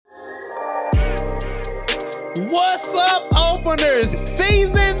What's up, openers?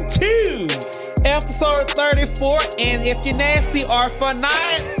 Season 2, episode 34. And if you're nasty, our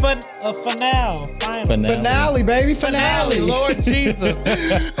finale, baby, finale. Lord Jesus.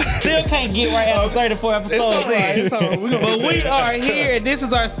 Still can't get right after 34 episodes. But we are here. This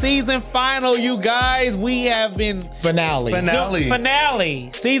is our season final, you guys. We have been Finale.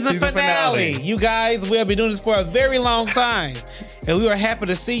 Season finale. You guys, we have been doing this for a very long time. And we are happy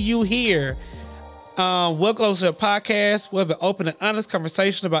to see you here. Welcome to the podcast. We have an open and honest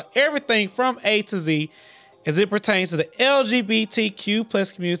conversation about everything from A to Z as it pertains to the LGBTQ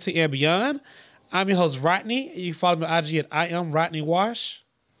plus community and beyond. I'm your host, Rodney. You can follow me on IG at I am Rodney Wash.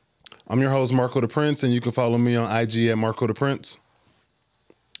 I'm your host, Marco the Prince, and you can follow me on IG at Marco the Prince.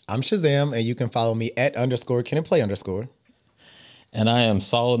 I'm Shazam, and you can follow me at _KenandPlay_. And I am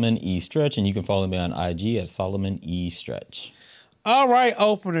Solomon E. Stretch, and you can follow me on IG at Solomon E. Stretch. All right,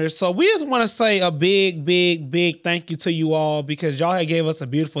 openers. So we just want to say a big thank you to you all because y'all have gave us a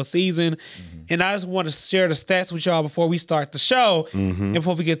beautiful season. Mm-hmm. And I just want to share the stats with y'all before we start the show and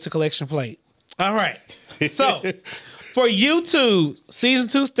before we get to collection plate. All right. So for YouTube, season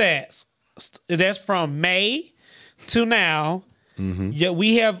 2 stats, that's from May to now. Mm-hmm. Yeah,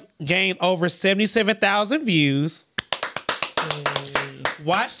 we have gained over 77,000 views.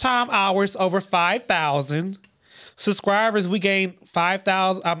 Watch time hours over 5,000. Subscribers, we gained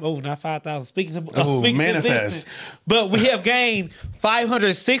 5,000. Not 5,000. Speaking manifest. But we have gained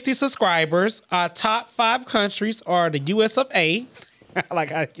 560 subscribers. Our top 5 countries are the US of A.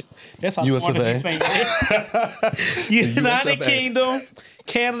 That's how US of A. United Kingdom,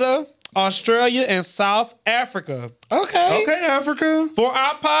 Canada, Australia, and South Africa. Okay, Africa. For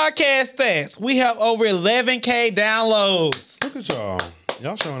our podcast stats, we have over 11K downloads. Look at y'all.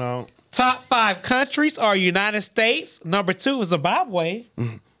 Y'all showing out. Top 5 countries are United States. Number 2 is Zimbabwe.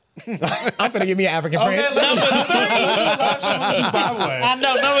 I'm finna give me an African prince. Number 3. I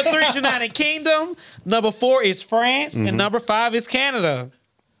know. Number 3 is United Kingdom. Number 4 is France. And number 5 is Canada.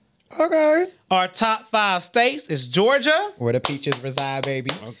 Okay. Our top 5 states is Georgia. Where the peaches reside,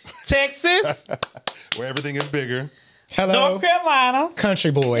 baby. Texas. Where everything is bigger. Hello. North Carolina.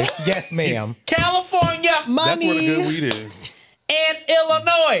 Country boys. Yes, ma'am. California. That's where the good weed is. And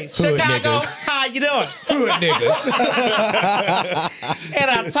Illinois. Hood Chicago. niggas. How you doing? Hood niggas. And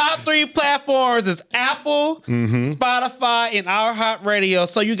our top 3 platforms is Apple, Spotify, and iHeartRadio.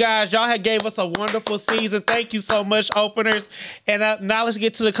 So you guys, y'all have gave us a wonderful season. Thank you so much, openers. And now let's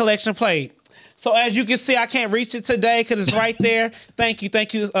get to the collection plate. So as you can see, I can't reach it today because it's right there. Thank you,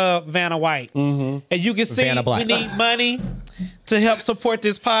 Vanna White. And you can see we need money to help support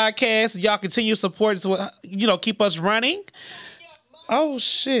this podcast. Y'all continue to support, keep us running. Oh,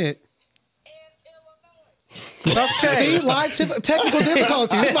 shit. Okay. See, live technical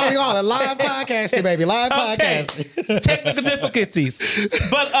difficulties. This is why we call it live podcasting, baby. Live podcasting. Technical difficulties.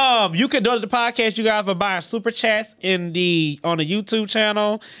 But you can donate the podcast. You guys are buying super chats on the YouTube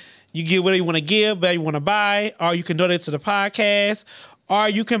channel. You give whatever you want to give, whatever you want to buy, or you can donate to the podcast, or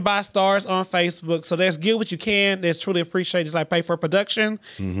you can buy stars on Facebook. So that's give what you can. That's truly appreciated. Just like pay for production.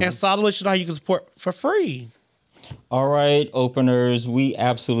 And solid, you know how you can support for free. All right, openers, we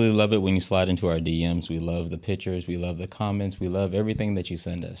absolutely love it when you slide into our DMs. We love the pictures. We love the comments. We love everything that you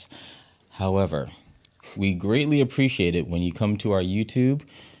send us. However, we greatly appreciate it when you come to our YouTube,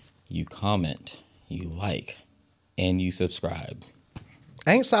 you comment, you like, and you subscribe.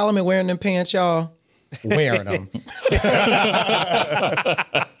 Ain't Solomon wearing them pants, y'all? Wearing them.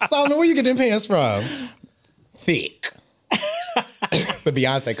 Solomon, where you get them pants from? Thick. The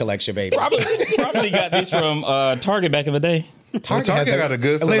Beyonce collection, baby. Probably got these from Target back in the day. Target got a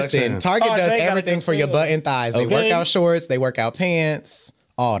good selection. Listen, Target does everything for your butt and thighs. They work out shorts, they work out pants,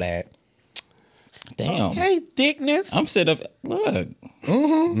 all that. Damn. Okay, thickness. I'm sitting up. Look.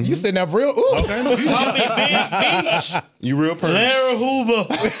 You sitting up real. Ooh. Okay. Big beach. You real person. Larry Hoover.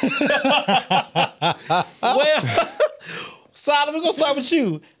 Well, Solomon, we're going to start with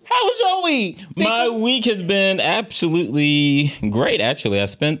you. How was your week? My week has been absolutely great, actually. I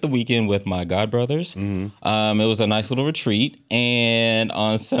spent the weekend with my godbrothers. It was a nice little retreat. And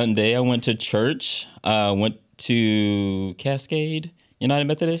on Sunday, I went to church. Went to Cascade United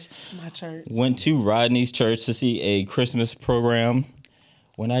Methodist. My church. Went to Rodney's church to see a Christmas program.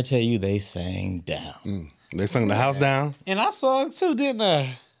 When I tell you, they sang down. They sung the house down. And I sung too, didn't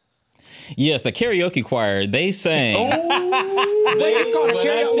I? Yes, the karaoke choir, they sang. It's called a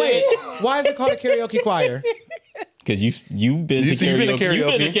karaoke. Wait, why is it called a karaoke choir? Because you've been to karaoke. You've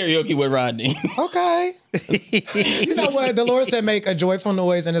been to karaoke with Rodney. Okay. You know what? The Lord said make a joyful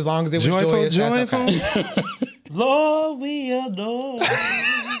noise, and as long as it was joyous, that's okay. Lord, we adore.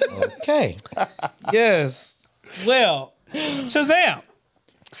 Okay. Yes. Well, Shazam,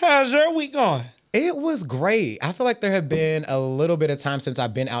 how's your week going? It was great. I feel like there have been a little bit of time since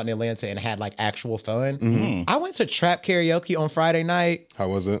I've been out in Atlanta and had like actual fun. I went to trap karaoke on Friday night. How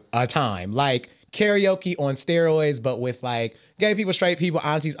was it? A time. Like karaoke on steroids, but with like gay people, straight people,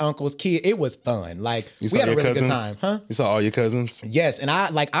 aunties, uncles, kids. It was fun. Like we had a really good time. Huh? You saw all your cousins? Yes. And I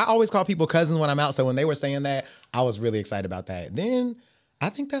always call people cousins when I'm out. So when they were saying that, I was really excited about that. Then I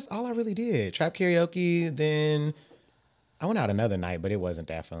think that's all I really did. Trap karaoke, then I went out another night, but it wasn't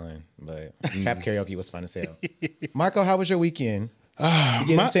that fun. But trap karaoke was fun as hell. Marco, how was your weekend? You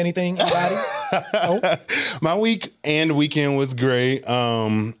get into anything, buddy? My week and weekend was great.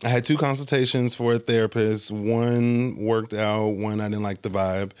 I had 2 consultations for a therapist. One worked out, one I didn't like the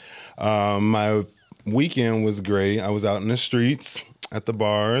vibe. My weekend was great. I was out in the streets at the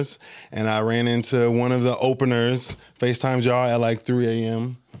bars, and I ran into one of the openers, FaceTimed y'all at like 3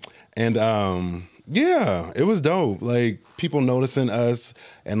 a.m. And yeah, it was dope. Like people noticing us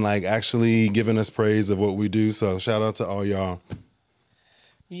and like actually giving us praise of what we do. So shout out to all y'all.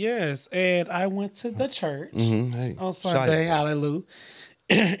 Yes, and I went to the church Hey, on Sunday. Hallelujah.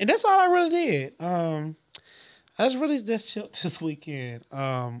 And that's all I really did. I was really just chilled this weekend.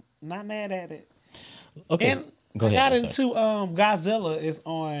 Not mad at it. Okay, And go ahead. I got I'm into Godzilla is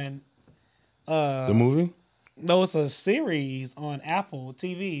on. The movie? No, it's a series on Apple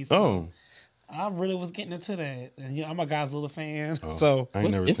TV. So Oh. I really was getting into that. And I'm a Godzilla fan. So I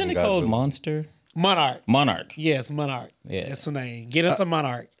ain't never Isn't seen it called Godzilla. Monster? Monarch. Monarch. Yes, Monarch. Yeah. That's the name. Get into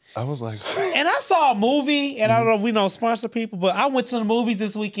Monarch. I was like, And I saw a movie, and I don't know if we don't sponsor people, but I went to the movies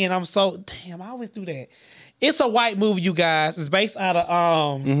this weekend. I always do that. It's a white movie, you guys. It's based out of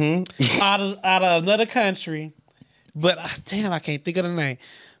out of another country. But damn, I can't think of the name.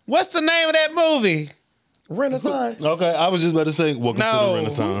 What's the name of that movie? Renaissance. okay, I was just about to say, welcome to No. the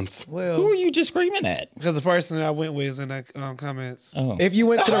Renaissance. Well, Who are you just screaming at? Because the person I went with is in the comments. Oh. if you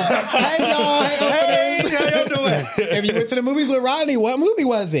went to the hey y'all, hey openers. How y'all doing? If you went to the movies with Rodney, what movie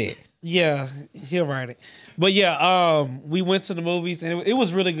was it? Yeah, he'll write it. But yeah, we went to the movies, and it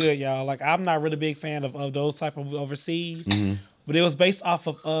was really good, y'all. Like, I'm not really a big fan of those type of overseas, but it was based off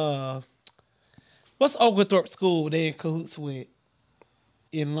of what's Oglethorpe School they in cahoots with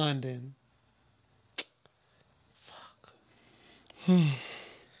in London. Move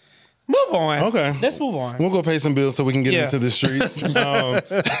on. Okay. Let's move on. We'll go pay some bills so we can get Yeah. into the streets.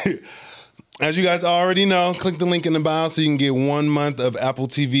 As you guys already know, click the link in the bio so you can get 1 month of Apple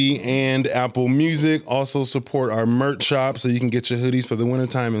TV and Apple Music. Also support our merch shop so you can get your hoodies for the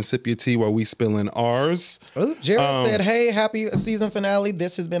wintertime and sip your tea while we spilling ours. Oh, Jared said, hey, happy season finale.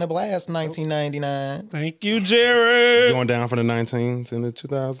 This has been a blast, 1999. Thank you, Jared. Going down for the 19s and the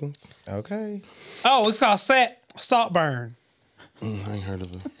 2000s. Okay. Oh, it's called Saltburn. I ain't heard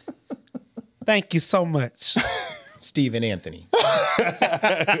of it. Thank you so much. Stephen Anthony.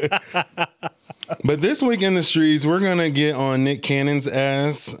 But this week in the streets, we're going to get on Nick Cannon's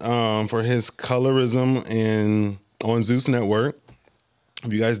ass for his colorism on Zeus Network.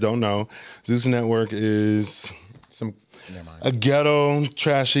 If you guys don't know, Zeus Network is Never mind. a ghetto,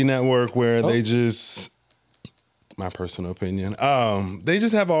 trashy network where they just, my personal opinion, they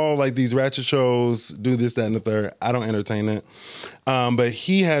just have all like these ratchet shows, do this, that, and the third. I don't entertain it. But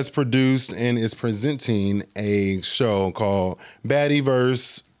he has produced and is presenting a show called Baddie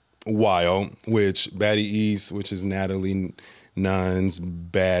vs. Wild, which Baddie East, which is Natalie Nunn's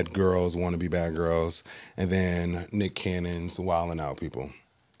Bad Girls, Wanna Be Bad Girls, and then Nick Cannon's Wildin' Out People.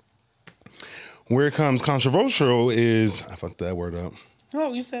 Where it comes controversial is, I fucked that word up.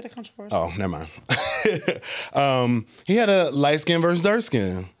 Oh, you said it controversial. Oh, never mind. He had a light skin versus dark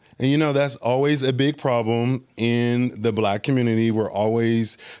skin. And you know, that's always a big problem in the Black community. We're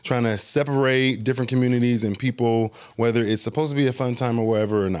always trying to separate different communities and people, whether it's supposed to be a fun time or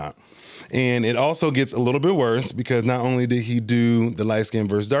whatever or not. And it also gets a little bit worse because not only did he do the light skin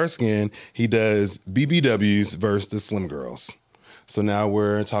versus dark skin, he does BBWs versus the slim girls. So now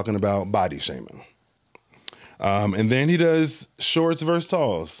we're talking about body shaming. And then he does shorts versus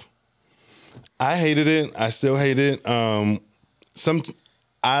talls. I hated it. I still hate it.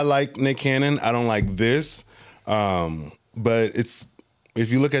 I like Nick Cannon. I don't like this. But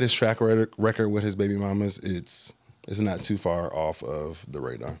if you look at his track record with his baby mamas, it's not too far off of the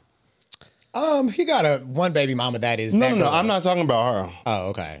radar. He got one baby mama that is No, that no, girl. I'm not talking about her. Oh,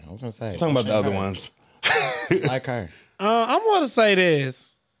 okay. I was gonna say. I'm talking about the other ones. Like her. I'm going to say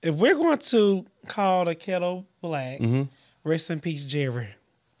this. If we're going to call the kettle black, rest in peace, Jared.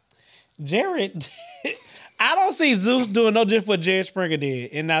 Jared, I don't see Zeus doing no different what Jared Springer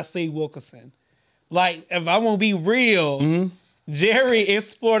did and not see Wilkerson. Like, if I want to be real, Jerry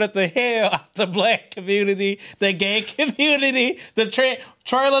exploited the hell out the black community, the gay community, the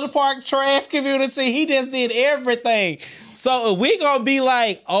trailer park trash community. He just did everything. So if we gonna be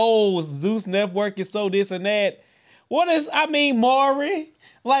like, oh, Zeus Network is so this and that. Maury?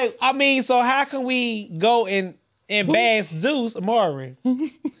 So how can we go and bash Zeus, Maury?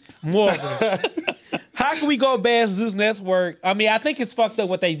 How can we go bash Zeus Network? I think it's fucked up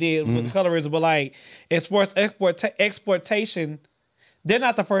what they did with the colorism, but like, exportation, they're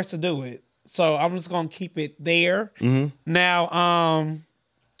not the first to do it. So I'm just gonna keep it there. Now,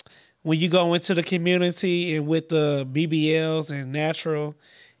 when you go into the community and with the BBLs and natural,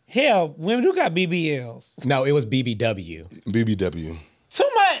 hell, women do got BBLs. No, it was BBW. BBW. Too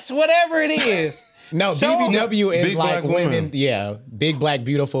much, whatever it is. No, Show BBW is Big like black women. women. Yeah, big black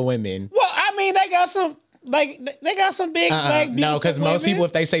beautiful women. Well, they got some big black beautiful No, because most women. people,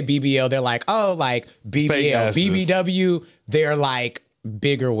 if they say BBL, they're like, oh, like Fake BBL. asses. BBW, they're like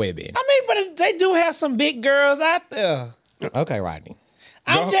bigger women. But they do have some big girls out there. Okay, Rodney.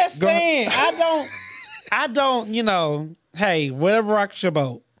 I'm just saying, I don't, hey, whatever rocks your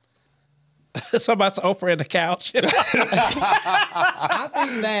boat. Somebody's Oprah in the couch. I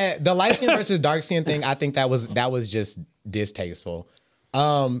think that the light skin versus dark skin thing, I think that was just distasteful.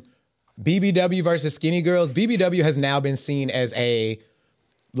 BBW versus skinny girls. BBW has now been seen as a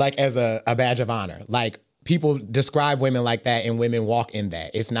badge of honor. Like, people describe women like that, and women walk in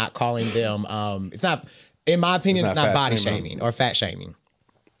that. It's not calling them. It's not, in my opinion, it's not body shaming or fat shaming.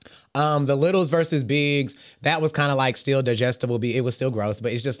 The littles versus bigs, that was kind of like still digestible. It was still gross,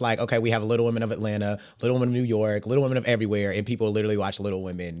 but it's just like, okay, we have Little Women of Atlanta, Little Women of New York, Little Women of everywhere, and people literally watch Little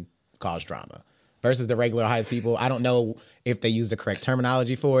Women cause drama. Versus the regular height people, I don't know if they use the correct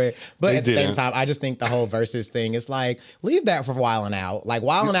terminology for it, but at the same time, I just think the whole versus thing is like, leave that for Wildin' Out. Like,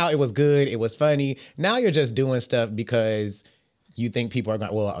 Wildin' Out, it was good, it was funny. Now you're just doing stuff because you think people are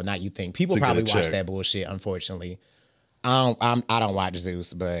going. Well, not you think. People probably watch that bullshit. Unfortunately, I don't watch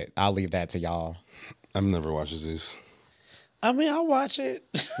Zeus, but I'll leave that to y'all. I've never watched Zeus. I'll watch it.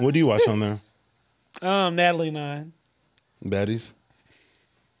 What do you watch on there? Natalie 9. Baddies.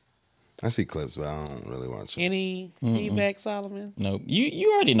 I see clips, but I don't really watch it. Any feedback, Solomon? No,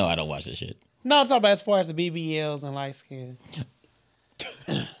 you already know I don't watch this shit. No, I'm talking about as far as the BBLs and light skin.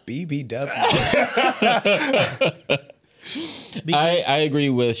 BBW. I agree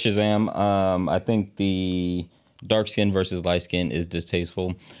with Shazam. I think the dark skin versus light skin is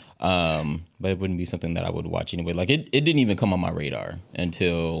distasteful, but it wouldn't be something that I would watch anyway. Like, it didn't even come on my radar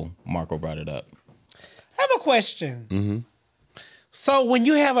until Marco brought it up. I have a question. So when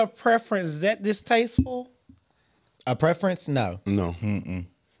you have a preference, is that distasteful? A preference? No. No.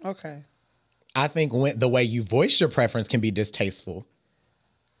 Okay. I think the way you voice your preference can be distasteful.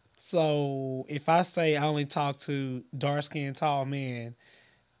 So if I say I only talk to dark-skinned, tall men,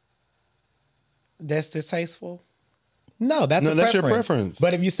 that's distasteful? No, that's your preference.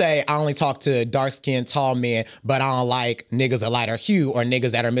 But if you say I only talk to dark-skinned, tall men, but I don't like niggas of lighter hue or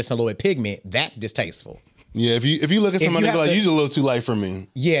niggas that are missing a little bit pigment, that's distasteful. Yeah, if you look at somebody and be like, you're a little too light for me.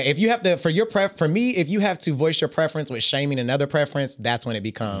 Yeah, if you have to, for me, if you have to voice your preference with shaming another preference, that's when it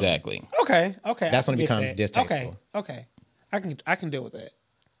becomes Exactly. Okay. That's when it becomes distasteful. Okay. I can deal with that.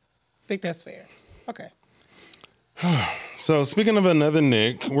 I think that's fair. Okay. So speaking of another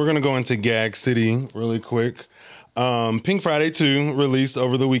Nick, we're gonna go into Gag City really quick. Pink Friday 2 released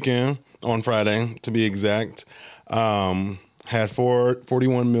over the weekend, on Friday to be exact. Had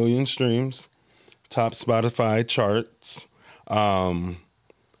 41 million streams. Top Spotify charts.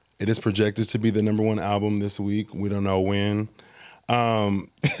 It is projected to be the #1 album this week. We don't know when.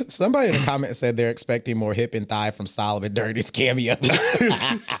 Somebody in the comments said they're expecting more hip and thigh from Solomon Dirty's cameo.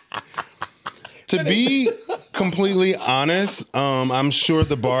 To be completely honest, I'm sure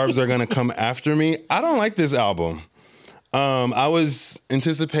the Barbs are going to come after me. I don't like this album. I was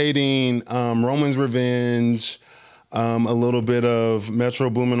anticipating Roman's Revenge, a little bit of Metro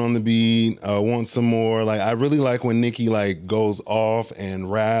Boomin on the beat, Want Some More. Like, I really like when Nicki like goes off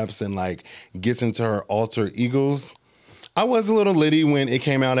and raps and like gets into her alter egos. I was a little litty when it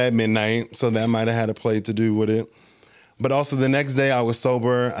came out at midnight, so that might have had a play to do with it. But also the next day I was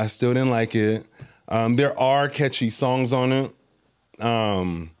sober. I still didn't like it. There are catchy songs on it.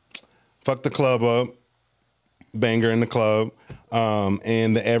 Fuck the Club Up, banger in the club.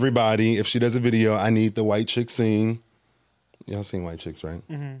 And the Everybody, if she does a video, I need the white chick scene. Y'all seen White Chicks, right?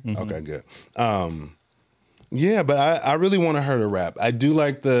 Mm-hmm. Okay, good. Yeah, but I really wanted her to rap. I do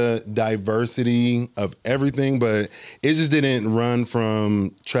like the diversity of everything, but it just didn't run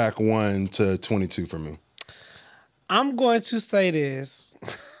from track 1 to 22 for me. I'm going to say this.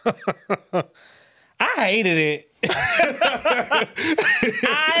 I hated it. I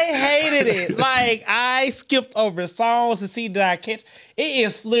hated it. Like, I skipped over songs to see did I catch. It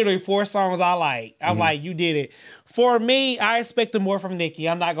is literally 4 songs I like. I'm like, you did it. For me, I expected more from Nicki.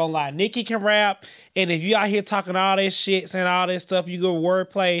 I'm not gonna lie. Nicki can rap, and if you out here talking all this shit, saying all this stuff, you go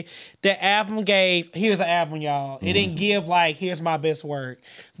wordplay. The album here's an album, y'all. It didn't give like, here's my best work.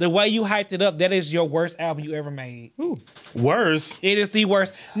 The way you hyped it up, that is your worst album you ever made. Ooh. Worse. It is the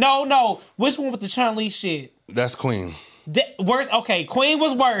worst. No. Which one with the Chun-Li shit? That's Queen. Worst. Okay, Queen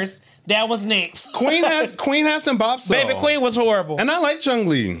was worse. That was next. Queen has some bop songs. Baby, Queen was horrible. And I like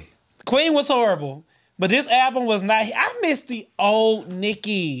Chun-Li. Queen was horrible. But this album was not. I miss the old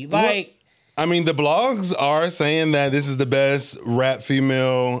Nicki. Like, I mean, the blogs are saying that this is the best rap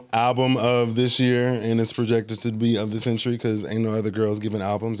female album of this year, and it's projected to be of the century because ain't no other girls giving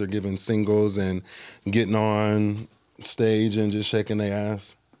albums. They're giving singles and getting on stage and just shaking their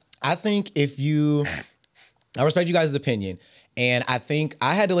ass. I think I respect you guys' opinion. And I think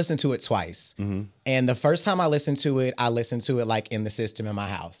I had to listen to it twice. Mm-hmm. And the first time I listened to it like in the system in my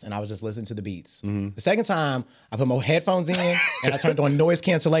house. And I was just listening to the beats. Mm-hmm. The second time, I put my headphones in and I turned on noise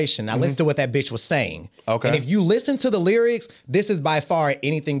cancellation. I listened to what that bitch was saying. Okay. And if you listen to the lyrics, this is by far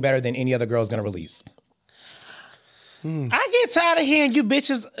anything better than any other girl's gonna release. I get tired of hearing you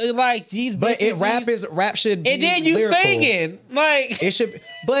bitches like these. But bitches, rap should be and then you lyrical. singing like It should.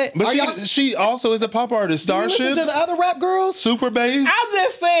 But she also is a pop artist. do you listen Starships, to the other rap girls? Super Bass. I'm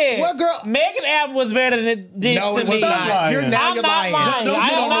just saying. What girl? Megan album was better than this. No, to it was me. not. You're I'm lying. not lying.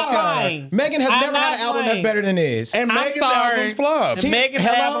 I'm not lying. Megan has I'm never had an not album that's lying. better than this. And I'm Megan's sorry. album's flopped. Megan's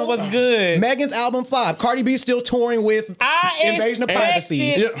Hello? album was good. Megan's album flopped. Cardi B still touring with Invasion of Privacy.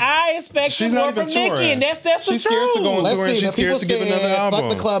 Yeah. I expected She's more not even from Nicki, touring. and that's the She's truth. scared to go on Let's tour and see. she's The people scared to give said another album. Fuck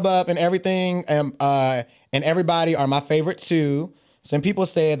the Club Up and everything, and everybody are my favorite too. Some people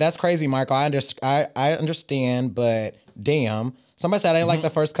said that's crazy, Michael. I understand, but damn. Somebody said I didn't like the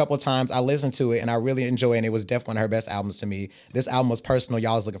first couple of times I listened to it, and I really enjoy it. And it was definitely one of her best albums to me. This album was personal.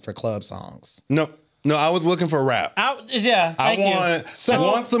 Y'all was looking for club songs. No, I was looking for rap. I want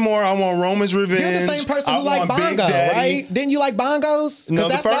some more. I want Roman's Revenge. You're the same person who I liked want Big bongo, Daddy. right? Didn't you like bongos? No,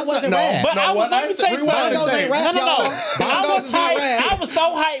 that first wasn't no, rap. But let me tell you something. Bongos ain't rap, No. y'all. I Bongos is not rap. was so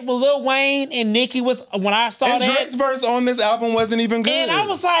hyped with Lil Wayne and Nicki was when I saw And that. Drake's verse on this album wasn't even good. And I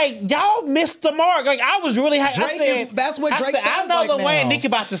was like, y'all missed the mark. Like, I was really hyped. That's what Drake I sounds know like Lil now. Wayne and Nicki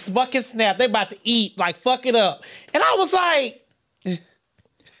about to fucking snap. They about to eat, like, fuck it up. And I was like,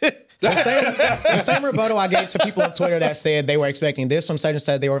 The same rebuttal I gave to people on Twitter that said they were expecting this from such and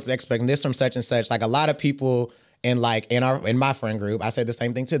such, they were expecting this from such and such. Like a lot of people in my friend group, I said the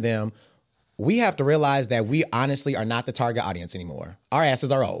same thing to them. We have to realize that we honestly are not the target audience anymore. Our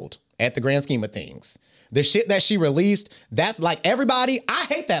asses are old at the grand scheme of things. The shit that she released, that's like everybody. I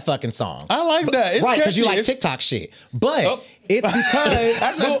hate that fucking song. I like that. It's right, because you catchy. like TikTok shit. But it's because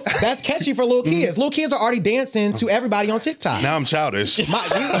that's catchy for little kids. Little kids are already dancing to everybody on TikTok. Now I'm childish. You are.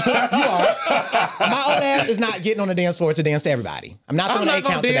 My old ass is not getting on the dance floor to dance to everybody. I'm not throwing not a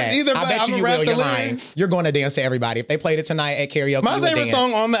count gonna to that. dance either, I but bet I'ma you rap will. the You're lying. lyrics. You're going to dance to everybody. If they played it tonight at karaoke, My you would favorite dance.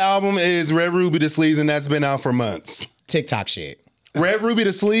 song on the album is Red Ruby the Sleeves, and that's been out for months. TikTok shit. Red Ruby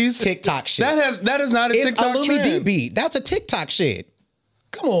the Sleeves? TikTok shit. That is not a It's TikTok a Lumi D trend. beat. That's a TikTok shit.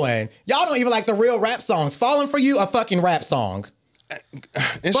 Come on. Y'all don't even like the real rap songs. Falling for You, a fucking rap song.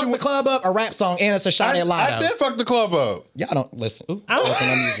 And Fuck the Club Up, a rap song, and it's a shot at Lotto. I said fuck the club up. Y'all don't listen. Ooh, listen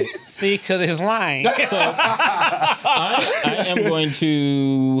to music. see, because it's lying. I am going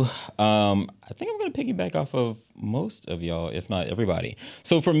to. I think I'm going to piggyback off of most of y'all, if not everybody.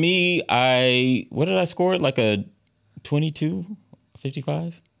 So for me, what did I score? Like a 22,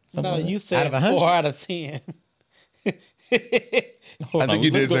 55? No, you Out said of 100? 4 out of 10. I think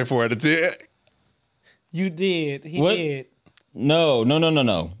you did say 4 out of 10. You did. He What? did. No.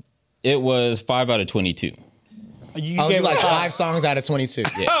 It was 5 out of 22. You Oh, gave you like it 5 songs out of 22.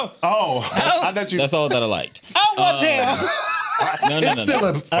 Yeah. Oh, I thought you. That's all that I liked. well, damn.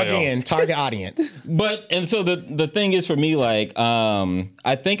 No. Again, target audience. But and so the thing is for me, like,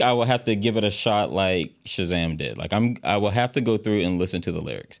 I think I will have to give it a shot like Shazam did. Like I will have to go through and listen to the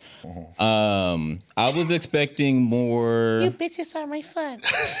lyrics. I was expecting more. You bitches are my son.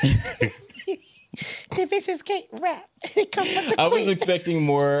 The bitches can't rap. Come from the I was queen. expecting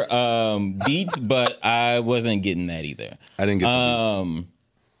more beats, but I wasn't getting that either. I didn't get the beats.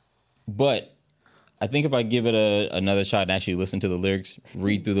 But I think if I give it another shot and actually listen to the lyrics,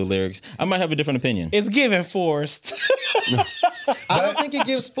 read through the lyrics, I might have a different opinion. It's giving forced. I don't think it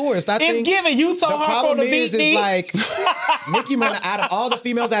gives forced. I It's think giving. You told the her problem on the beat. is like Nicki Minaj, out of all the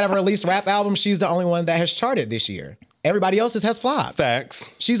females that have released rap albums, she's the only one that has charted this year. Everybody else's has flopped. Facts.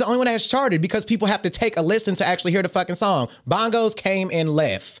 She's the only one that has charted because people have to take a listen to actually hear the fucking song. Bongos came and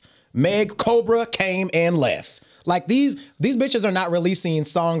left. Meg Cobra came and left. Like these bitches are not releasing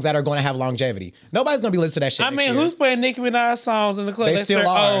songs that are going to have longevity. Nobody's going to be listening to that shit. I mean, who's playing Nicki Minaj songs in the club? They still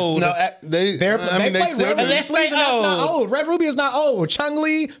are. Old. No, they play Red Ruby Let's Sleeves, and that's old. not old. Red Ruby is not old. Chung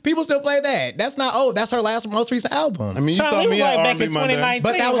Lee, people still play that. That's not old. That's her most recent album. I mean, you saw Charlie was me at like back R&B in Monday. 2019,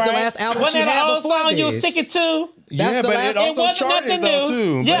 But that was the right? last album Wasn't she that had an old before song you was this. sticking to? That's Yeah, the but last- it also wasn't charted nothing though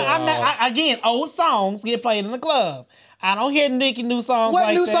new. too. Yeah, I'm not. Again, old songs get played in the club. I don't hear Nicki new songs What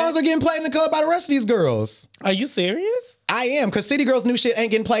like new that. songs are getting played in the club by the rest of these girls? Are you serious? I am, because City Girls' new shit ain't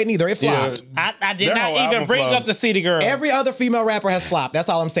getting played neither. It flopped. I did Their not whole even album bring flopped. up the City Girl. Every other female rapper has flopped. That's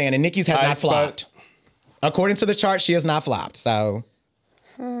all I'm saying. And Nicki's has I not flopped. According to the chart, she has not flopped. So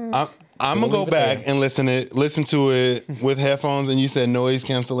I'm gonna go leave it back there. and listen to it with headphones. And you said noise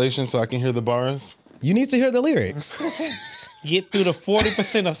cancellation, so I can hear the bars. you need to hear the lyrics. Get through the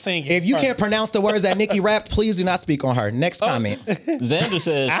 40% of singing. If you first. can't pronounce the words that Nicki rapped, please do not speak on her. Next comment. Xander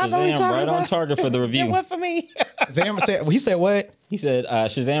says I know what you're Shazam talking right on about. target for the It review. went for me. He said what? He said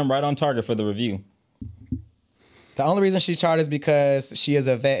Shazam right on target for the review. The only reason she charted is because she is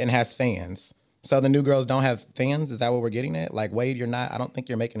a vet and has fans. So the new girls don't have fans? Is that what we're getting at? Like, Wade, you're not. I don't think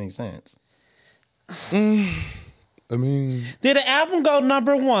you're making any sense. I mean, Did the album go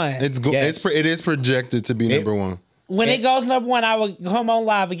number one? Yes. it is projected to be number one. When it goes number one, I will come on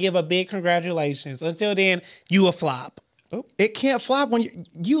live and give a big congratulations. Until then, you a flop. It can't flop when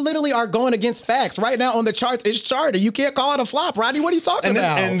you literally are going against facts. Right now on the charts, it's charted. You can't call it a flop, Rodney. What are you talking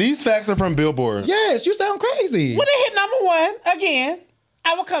about? And these facts are from Billboard. Yes, you sound crazy. When it hit number one again,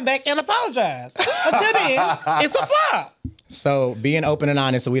 I will come back and apologize. Until then, it's a flop. So being open and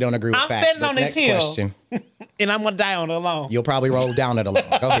honest, so we don't agree with I'm facts. standing But on this next hill. question. And I'm gonna die on it alone. You'll probably roll down it alone.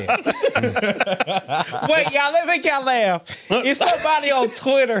 Go ahead. Wait, y'all, let me make y'all laugh. It's somebody on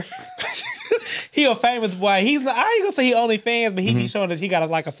Twitter. He a famous boy. I ain't gonna say he only fans, but he be showing that he got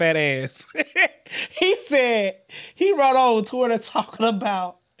like a fat ass. He said he wrote on Twitter talking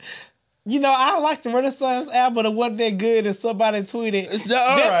about, I like the Renaissance album, but it wasn't that good. And somebody tweeted,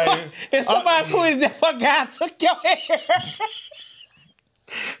 all right. And somebody tweeted that fuck guy took your hair.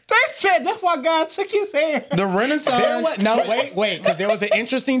 They said that's why God took his hair. The Renaissance. Wait, because there was an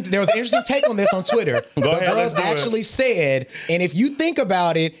interesting take on this on Twitter. The ahead, let's girls do it. actually said, and if you think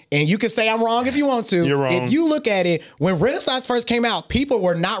about it, and you can say I'm wrong if you want to. You're wrong. If you look at it, when Renaissance first came out, people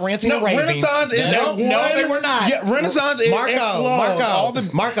were not ranting and raving. Renaissance is no, they were not. Yeah, Renaissance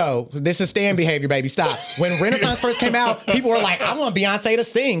is Marco. This is stand behavior, baby. Stop. When Renaissance first came out, people were like, I want Beyonce to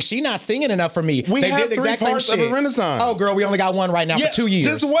sing. She not singing enough for me. We they have did the three exact same parts of shit. a Renaissance. Oh, girl, we only got one right now for 2 years.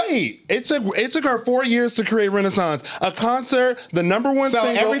 Just wait. It took her 4 years to create Renaissance. A concert, the number one So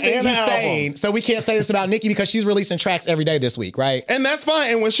single, everything and he's an album. saying, so we can't say this about Nicki because she's releasing tracks every day this week, right? And that's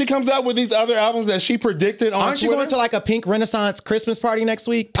fine. And when she comes out with these other albums that she predicted on Aren't you Twitter, going to like a pink Renaissance Christmas party next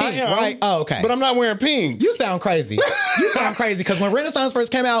week? Pink, I am. right? Oh, okay. But I'm not wearing pink. You sound crazy. You sound crazy because when Renaissance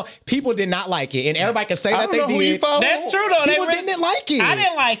first came out, people did not like it, and everybody can say I that don't they know who you did. follow. That's true though. People didn't like it. I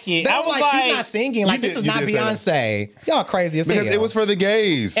didn't like it. They I were was like, she's not singing. Like, this is not you did say Beyonce. Y'all crazy as Because hell. it was for the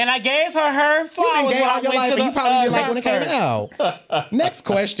gays. And I gave her You've flowers. been gay when I all your went life, to and you the, probably didn't like when it came concert. out. Next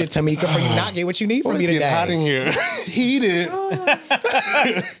question, Tamika, for you not get what you need from me It's today. getting hot in here. Heated.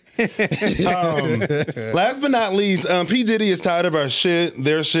 Last but not least, P. Diddy is tired of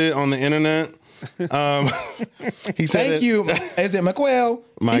their shit on the internet. He said Thank you. Is it McQuell?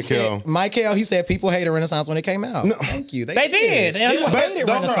 Michael. He said people hated Renaissance when it came out. No. Thank you. They did. People hated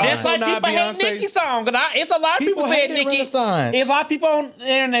don't- Renaissance. That's like not people hate Beyonce. Nicki's song. It's a lot of people said hated Nicki. Renaissance. It's a lot of people on the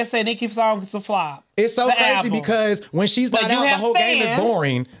internet say Nicki's song is a flop. It's so The crazy album. because when she's But not you out, the have whole game is fans.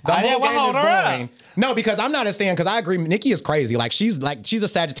 boring. The That whole will game hold is her up. boring. No, because I'm not a stan, because I agree, Nicki is crazy. She's a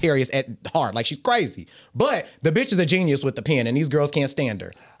Sagittarius at heart. Like, she's crazy. But the bitch is a genius with the pen, and these girls can't stand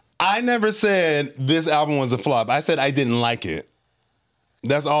her. I never said this album was a flop. I said I didn't like it.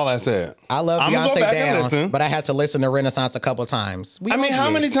 That's all I said. I love I'm gonna go Beyonce back and down, listen. but I had to listen to Renaissance a couple times. I mean,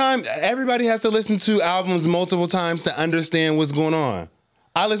 how many times? Everybody has to listen to albums multiple times to understand what's going on.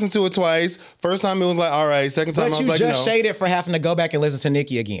 I listened to it twice. First time it was like, all right. Second time But I was you like, just no. shaded for having to go back and listen to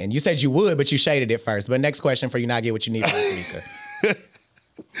Nicki again. You said you would, but you shaded it first. But next question for you not get what you need from Tamika.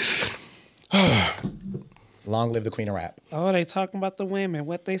 Long live the queen of rap. Oh, they talking about the women.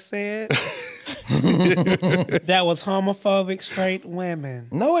 What they said? That was homophobic straight women.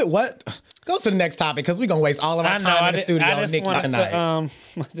 No, it what? Go to the next topic because we're going to waste all of our time in the studio on Nicki tonight. I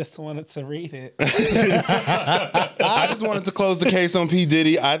just wanted to read it. I just wanted to close the case on P.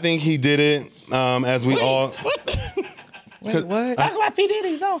 Diddy. I think he did it as we all... Wait, what? Talk about P.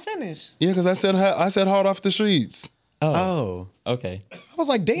 Diddy. Don't finish. Yeah, because I said hot off the streets. Oh. Okay. I was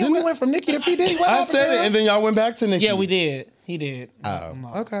like, damn, we went from Nicki to P. Diddy. What I happened, said it, girl? and then y'all went back to Nicki. Yeah, we did. He did.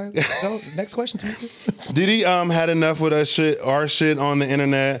 Oh, okay. So, next question, Tamika. Diddy had enough with our shit on the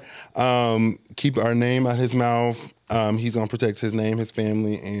internet. Keep our name out his mouth. He's gonna protect his name, his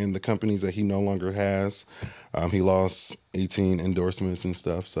family, and the companies that he no longer has. He lost 18 endorsements and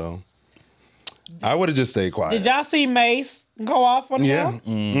stuff, so I would have just stayed quiet. Did y'all see Mace go off on Yeah.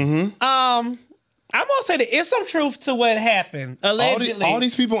 him? I'm gonna say that it's some truth to what happened. Allegedly. All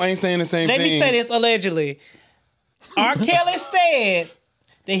these people ain't saying the same Let thing. me say this allegedly. R. Kelly said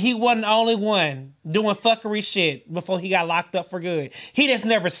that he wasn't the only one doing fuckery shit before he got locked up for good. He just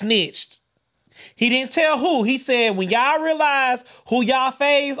never snitched. He didn't tell who. He said, when y'all realize who y'all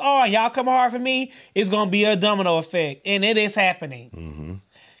faves are and y'all come hard for me, it's going to be a domino effect. And it is happening.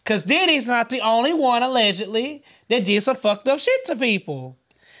 Because Diddy's not the only one, allegedly, that did some fucked up shit to people.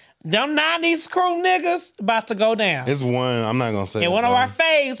 Them 90s crew niggas about to go down. It's one. I'm not gonna say. And one of our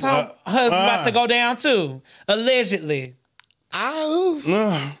faves husband about to go down too. Allegedly.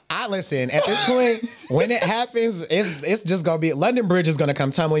 I listen, at this point, when it happens, it's just gonna be London Bridge is gonna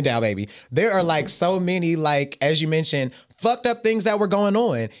come tumbling down, baby. There are like so many, like, as you mentioned, fucked up things that were going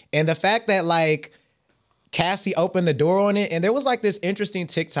on. And the fact that like Cassie opened the door on it, and there was like this interesting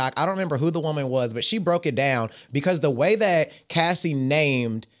TikTok. I don't remember who the woman was, but she broke it down because the way that Cassie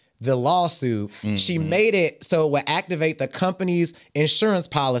named the lawsuit, she made it so it would activate the company's insurance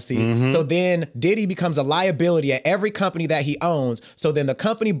policies. So then Diddy becomes a liability at every company that he owns. So then the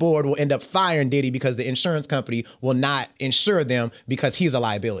company board will end up firing Diddy because the insurance company will not insure them because he's a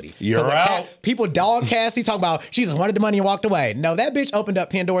liability. You're so out. People dog Cassie talking about she just wanted the money and walked away. No, that bitch opened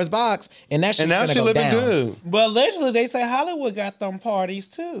up Pandora's box and that shit's And now gonna she go living down. good. But allegedly, they say Hollywood got them parties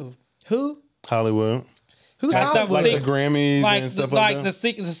too. Who? Hollywood. Who's Like Hollywood? Like the Secret- Grammys Like and stuff like like the that.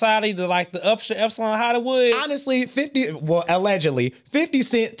 secret society, like the Epsilon Hollywood. Honestly, allegedly, 50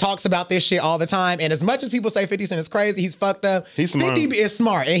 Cent talks about this shit all the time. And as much as people say 50 Cent is crazy, he's fucked up. He's smart. 50 is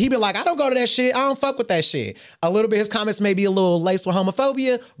smart. And he been like, I don't go to that shit. I don't fuck with that shit. A little bit, his comments may be a little laced with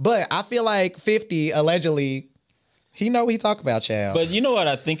homophobia, but I feel like 50 allegedly, he know what he talk about, child. But you know what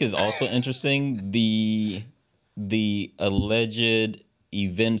I think is also interesting? The alleged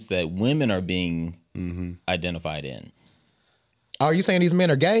events that women are being identified in. Are you saying these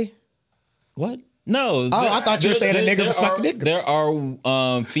men are gay? What? No. I thought you were saying that niggas was fucking niggas. There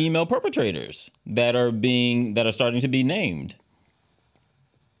are female perpetrators that are starting to be named.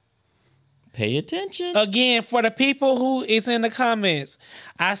 Pay attention. Again, for the people who is in the comments,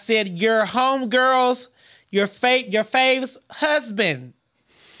 I said your homegirls, your fave's husband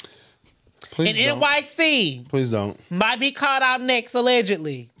Please in don't. NYC Please don't. might be caught out next,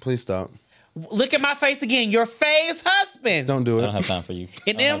 allegedly. Please stop. Look at my face again. Your fave's husband Don't do I don't it. have time for you.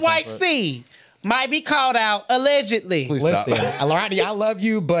 in I don't have time for it. NYC might be called out, allegedly. Please Listen, stop. Rodney, I love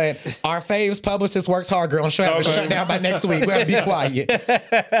you, but our faves publicist works hard, girl. I'm sure have to Okay. shut down by next week. We have to be quiet.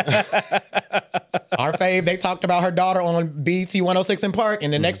 Our fave, they talked about her daughter on BT 106 in Park,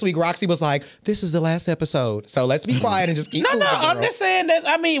 and the next week Roxy was like, "This is the last episode, so let's be quiet and just keep No, moving." I'm girl." just saying that.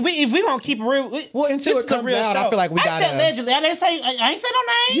 I mean, if we gonna keep it real, Well, until this it is a comes real out, I show. feel like we I gotta- said allegedly. I didn't say. I ain't say no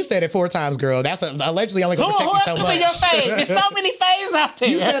name. You said it 4 times, girl. That's allegedly only Who gonna protect else you so is in much. your face? There's so many faves out there.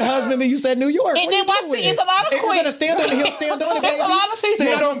 You said husband, then you said New York. And What then you watch doing? it's a lot of If you're queens. gonna stand on the hill, stand on it, baby. There's a lot of people. Stand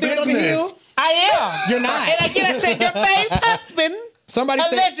Stand on, on stand on the business. hill. I am. You're not. And again, I said your fave's husband. Somebody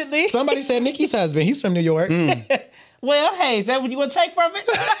Allegedly. Somebody said Nikki's husband. He's from New York. Well, hey, is that what you want to take from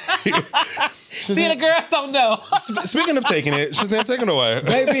it? See, the girls don't know. Speaking of taking it, Shazam, take it away.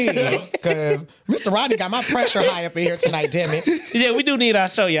 Baby, because Mr. Rodney got my pressure high up in here tonight, damn it. Yeah, we do need our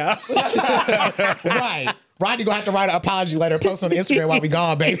show, y'all. Right. Rodney gonna have to write an apology letter, post on Instagram while we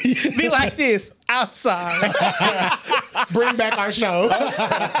gone, baby. Be like this. I'm sorry. Bring back our show.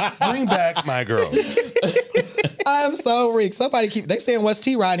 Bring back my girls. I'm so weak. They saying what's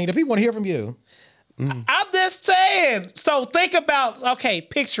T, Rodney? The people want to hear from you. I'm just saying. So think about, okay,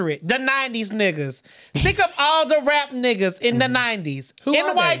 picture it. The 90s niggas. Think of all the rap niggas in the 90s. Who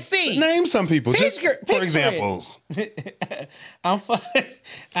are NYC. Name some people, just Picture for it. examples. I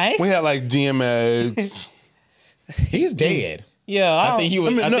ain't, We had like DMX. He's dead. yeah, I think he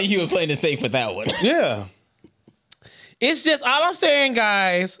was. I mean, I no- think he was playing it safe with that one. Yeah. it's just, all I'm saying,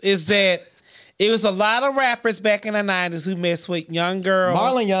 guys, is that it was a lot of rappers back in the 90s who messed with young girls.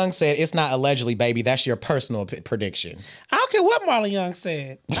 Marlon Young said it's not allegedly, baby. That's your personal prediction. I don't care what Marlon Young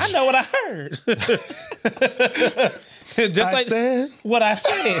said. I know what I heard. Just I said. what I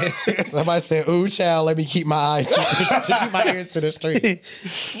said. Somebody said, ooh, child, let me keep my eyes to keep my ears to the street.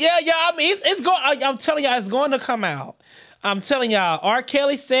 Yeah, I mean, it's going. I'm telling y'all, it's going to come out. I'm telling y'all, R.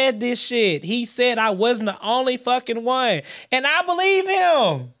 Kelly said this shit. He said I wasn't the only fucking one. And I believe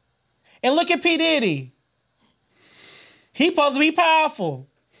him. And look at P. Diddy. He supposed to be powerful.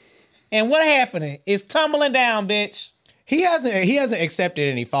 And what happened? It's tumbling down, bitch. He hasn't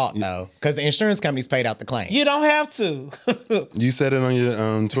accepted any fault though, because the insurance company's paid out the claim. You don't have to. You said it on your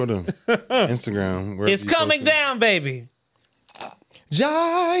Twitter, Instagram. It's coming down, baby.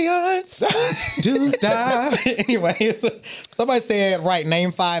 Giants do die. Anyway, somebody said, right,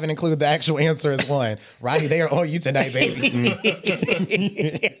 name 5 and include the actual answer as 1. Rodney, they are on you tonight, baby.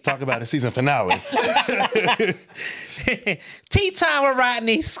 Talk about the season finale. Tea time with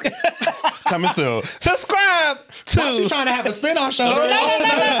Rodney. Coming soon. Subscribe to. Not you trying to have a spinoff show.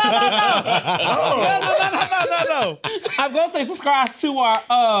 No. I'm gonna say subscribe to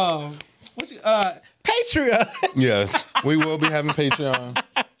our Patreon. Yes, we will be having Patreon.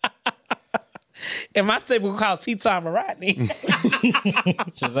 And my table called Tea Time with Rodney.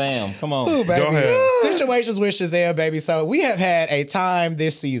 Shazam, come on. Ooh, baby. Go ahead. Situations with Shazam, baby. So we have had a time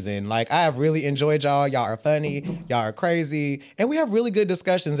this season. Like, I have really enjoyed y'all. Y'all are funny. Y'all are crazy. And we have really good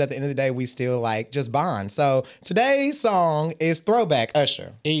discussions. At the end of the day, we still, like, just bond. So today's song is ThrowBack,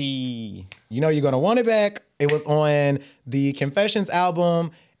 Usher. Hey. You know you're going to want it back. It was on the Confessions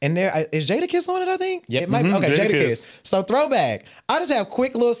album. And there is Jadakiss on it, I think? Yep. It might be. Okay, Jadakiss. Jadakiss. So ThrowBack. I just have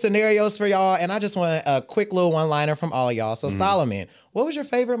quick little scenarios for y'all, and I just want a quick little one-liner from all of y'all. So Solomon, what was your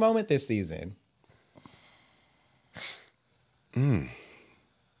favorite moment this season?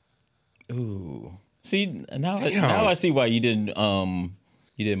 Ooh. See, now I see why you didn't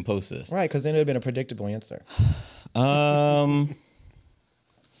post this. Right, because then it would have been a predictable answer. Um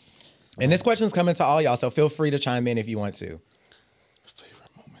And this question's coming to all y'all, so feel free to chime in if you want to.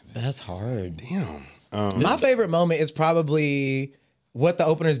 That's hard. Damn. My favorite moment is probably what the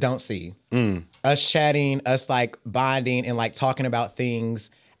openers don't see. Us chatting, us like bonding and like talking about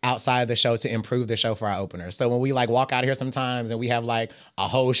things outside of the show to improve the show for our openers. So when we like walk out of here sometimes and we have like a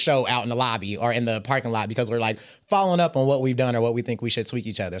whole show out in the lobby or in the parking lot because we're like following up on what we've done or what we think we should tweak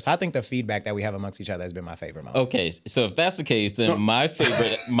each other. So I think the feedback that we have amongst each other has been my favorite moment. Okay, so if that's the case, then my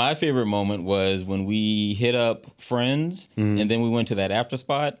favorite moment was when we hit up Friends and then we went to that after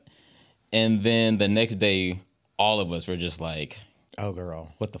spot, and then the next day all of us were just like, Oh, girl.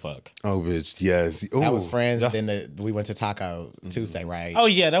 what the fuck? Oh, bitch. Yes. Ooh. That was Friends, and then we went to Taco Tuesday, right? Oh,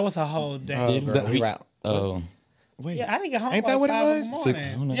 yeah, that was a whole day. Oh, girl, we were out. Oh, Wait. Yeah, I didn't get home. Ain't that like what it 5 in was? the Six-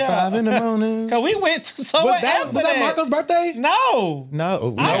 morning. It's Yeah. 5 in the morning. Cause we went to somewhere Was that, after was that Marco's birthday? No.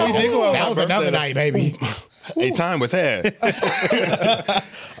 No. No, we did go out That on was my another birthday. night, baby. A time was had.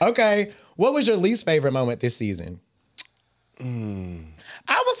 Okay. What was your least favorite moment this season?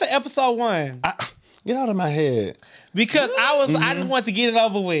 I would say episode 1. Get out of my head. Because I just wanted to get it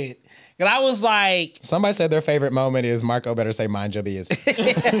over with. And I was like, Somebody said their favorite moment is Marco better say mind your business. I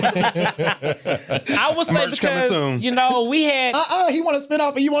would say Merch coming because, soon. you know, we had, He want to spin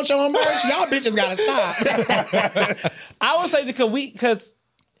off and you want your own merch? Y'all bitches gotta stop. I would say because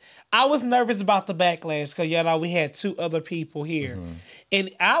I was nervous about the backlash because, you know, we had 2 other people here.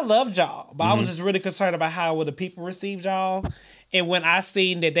 And I loved y'all, but I was just really concerned about how would the people receive y'all. And when I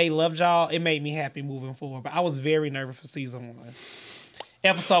seen that they loved y'all, it made me happy moving forward. But I was very nervous for season 1.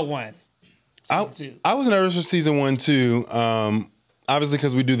 Episode 1. Season 2. I was nervous for season 1 too. Obviously,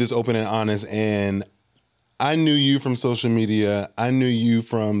 because we do this open and honest, and I knew you from social media. I knew you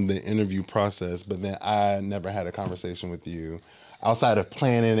from the interview process, but then I never had a conversation with you outside of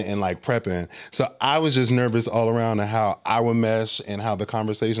planning and like prepping. So I was just nervous all around on how I would mesh and how the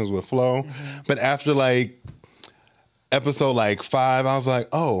conversations would flow. But after like episode like 5, I was like,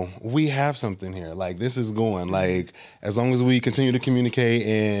 oh, we have something here. Like, this is going. Like, as long as we continue to communicate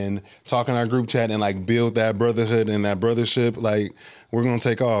and talk in our group chat and like build that brotherhood and that brothership, like, we're gonna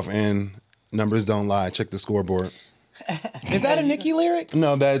take off. And numbers don't lie. Check the scoreboard. Is that a Nicki lyric?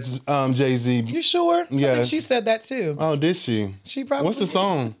 No, that's Jay-Z. You sure? I Yes. think she said that too. Oh, did she? She probably What's the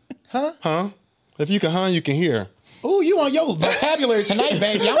song? Huh? If you can you can hear. Ooh, you on your vocabulary tonight,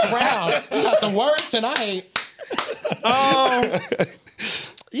 baby. I'm proud. You got some words tonight.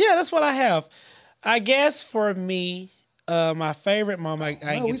 Yeah, that's what I have. I guess for me, my favorite moment.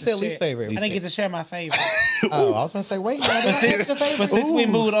 I didn't No, get we to said share- least favorite. I didn't get to share my favorite. Oh, I was gonna say, wait, now that's your But favorite. since we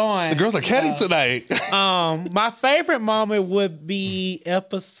moved on, The girls are catty tonight. my favorite moment would be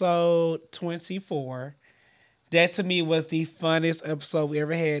episode 24. That to me was the funnest episode we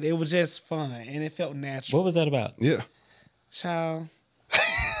ever had. It was just fun and it felt natural. what was that about? Yeah. Child.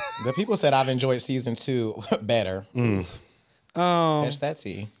 The people said I've enjoyed season 2 better. Catch that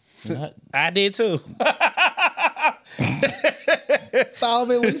tea. Not- I did too.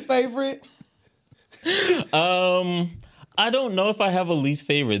 Solomon least favorite. I I don't know if I have a least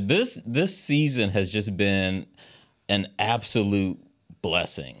favorite. This season has just been an absolute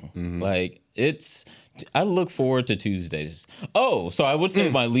blessing. Like I look forward to Tuesdays. Oh, so I would say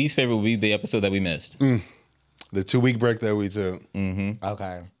my least favorite would be the episode that we missed. The 2-week break that we took.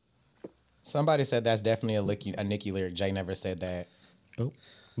 Okay. Somebody said that's definitely a Nicki lyric. Jay never said that. Oh.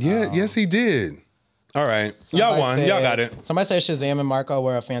 Yeah, yes, he did. All right. Y'all won. Y'all got it. Somebody said Shazam and Marco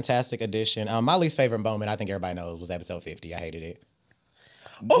were a fantastic addition. My least favorite moment, I think everybody knows, was episode 50. I hated it.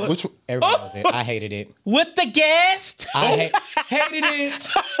 Which one? Everybody knows it. I hated it. With the guest. I hated it.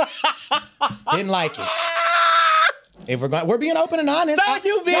 Didn't like it. If we're being open and honest. No,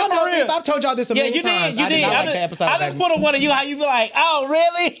 you being y'all know for real. this. I've told y'all this a million times. You I did not like the episode. I just put on one of you how you be like, oh,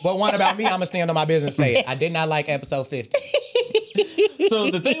 really? But one about me, I'm gonna stand on my business and say it. I did not like episode 50. So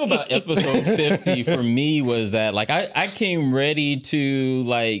the thing about episode 50 for me was that like I came ready to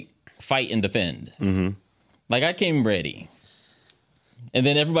like fight and defend. Like I came ready. And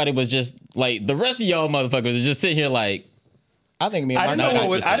then everybody was just like, the rest of y'all motherfuckers are just sitting here like, I think me and I Marco.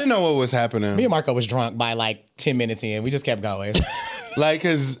 didn't know what was happening. Me and Marco was drunk by like 10 minutes in. We just kept going. Like,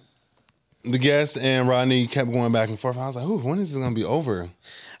 because the guest and Rodney kept going back and forth. I was like, ooh, when is this going to be over?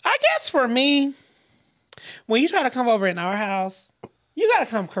 I guess for me, when you try to come over in our house, you got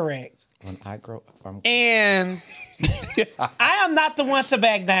to come correct. When I grow up, And I am not the one to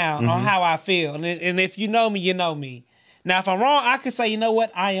back down on how I feel. And if you know me, you know me. Now, if I'm wrong, I could say, you know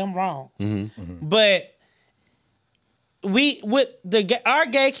what? I am wrong. But our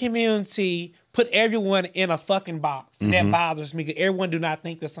gay community put everyone in a fucking box. And that bothers me because everyone do not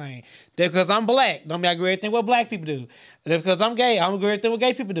think the same. Because I'm black, don't mean I agree with everything what black people do. And because I'm gay, I'm agree with everything what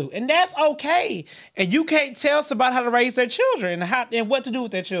gay people do. And that's okay. And you can't tell somebody how to raise their children and what to do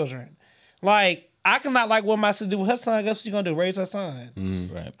with their children. Like, I cannot like what my sister do with her son. Guess what you gonna do? Raise her son.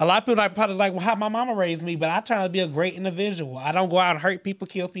 right. A lot of people probably like how my mama raised me, but I try to be a great individual. I don't go out and hurt people,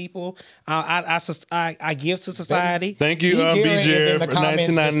 kill people. I give to society. Thank you, BJ, for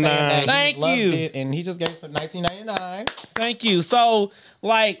 1999. Thank you. It, and he just gave some 1999. Thank you. So,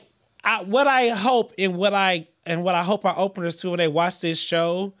 like, what I hope and what I hope our openers do when they watch this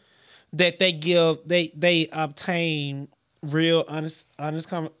show, that they obtain real honest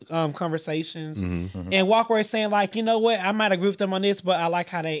conversations and walk away saying like, you know what, I might agree with them on this, but I like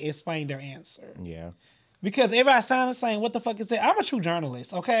how they explain their answer. Yeah. Because everybody sounded saying, what the fuck is that? I'm a true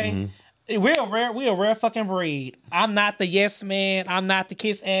journalist, okay? We're a rare fucking breed. I'm not the yes man. I'm not the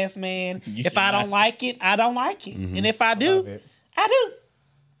kiss ass man. If I don't like it, I don't like it. And if I do, I do.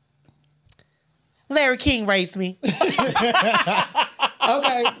 Larry King raised me.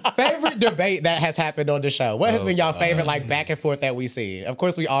 Okay, favorite debate that has happened on the show. What has been y'all favorite, like, back and forth that we see? Of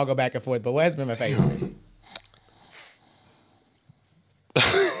course, we all go back and forth, but what has been my favorite?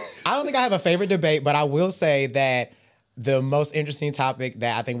 I don't think I have a favorite debate, but I will say that the most interesting topic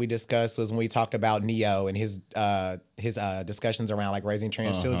that I think we discussed was when we talked about Neo and his discussions around like raising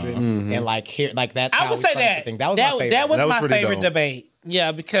trans children and like here, like that's how I would say that. That was my favorite. That was my pretty favorite dope. debate.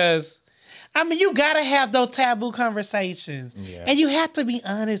 Yeah, because I mean, you gotta have those taboo conversations, and you have to be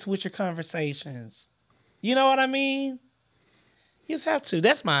honest with your conversations. You know what I mean? You just have to.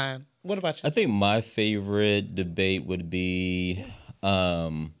 That's mine. What about you? I think my favorite debate would be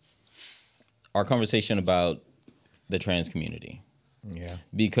our conversation about the trans community. Yeah.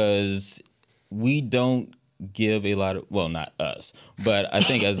 Because we don't give a lot of, well, not us, but I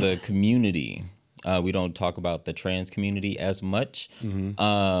think as a community, we don't talk about the trans community as much.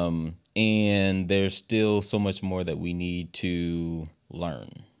 And there's still so much more that we need to learn.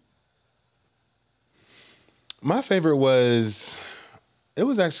 My favorite was, it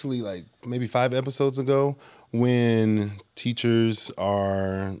was actually like maybe 5 episodes ago when teachers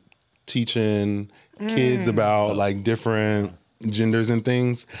are teaching kids about like different genders and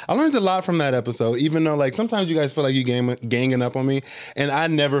things. I learned a lot from that episode, even though like sometimes you guys feel like you ganging up on me, and I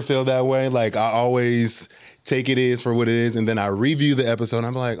never feel that way. Like I always take it is for what it is, and then I review the episode and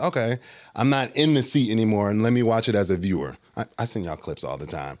I'm like, okay, I'm not in the seat anymore, and let me watch it as a viewer. I send y'all clips all the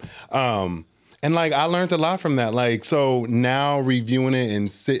time. And like I learned a lot from that. Like, so now reviewing it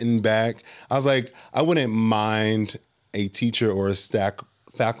and sitting back, I was like, I wouldn't mind a teacher or a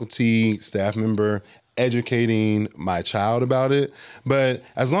faculty, staff member educating my child about it. But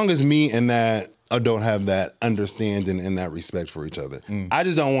as long as me and that adult have that understanding and that respect for each other. I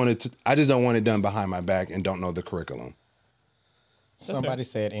just don't want it done behind my back and don't know the curriculum. Somebody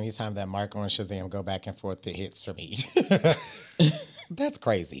said anytime that Marco and Shazam go back and forth, it hits for me. That's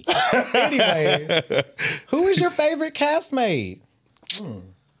crazy. Anyways, who is your favorite castmate?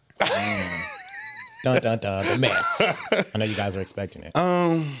 Dun dun dun, the mess. I know you guys are expecting it.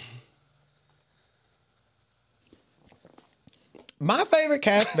 My favorite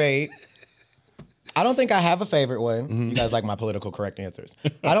castmate. I don't think I have a favorite one. You guys like my political correct answers.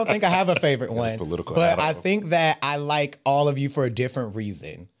 I don't think I have a favorite one. Political but I adult. think that I like all of you for a different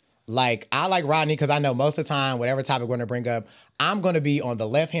reason. Like, I like Rodney because I know most of the time, whatever topic we're going to bring up, I'm going to be on the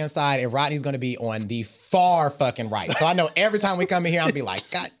left-hand side and Rodney's going to be on the far fucking right. So I know every time we come in here, I'm going to be like,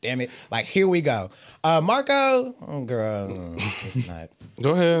 God damn it. Like, here we go. Marco, girl, it's not.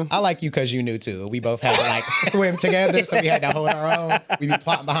 Go ahead. I like you because you knew too. We both had to like swim together, so we had to hold our own. We be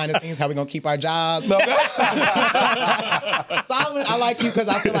plotting behind the scenes how we gonna keep our jobs. Solomon, I like you because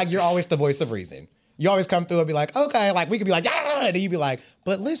I feel like you're always the voice of reason. You always come through and be like, okay, like we could be like, yeah, and then you be like,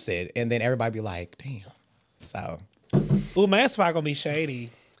 but listen, and then everybody be like, damn. So, Ooh, man, that's probably gonna be shady.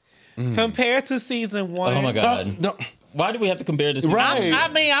 Compared to season 1. Oh my God. No. Why do we have to compare this? Right. I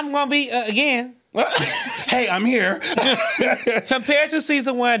mean, I'm gonna be again. Hey, I'm here. Compared to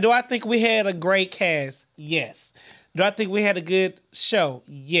season 1, do I think we had a great cast? Yes. Do I think we had a good show?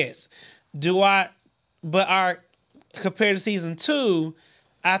 Yes. Compared to season 2,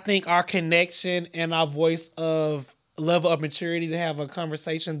 I think our connection and our voice of level of maturity to have a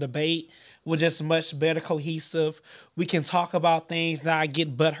conversation, debate was just much better cohesive. We can talk about things, not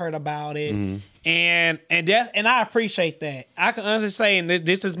get butthurt about it. And I appreciate that. I can honestly say, and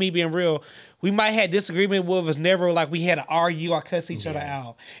this is me being real, we might have disagreement with us, never like we had to argue or cuss each other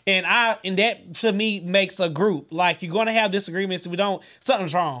out. And that to me makes a group. Like, you're gonna have disagreements if we don't,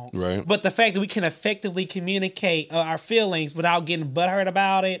 something's wrong. Right. But the fact that we can effectively communicate our feelings without getting butthurt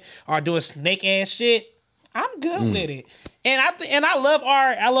about it or doing snake ass shit, I'm good with it. And I love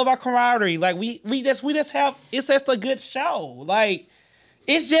our camaraderie. Like we just have, it's just a good show. Like,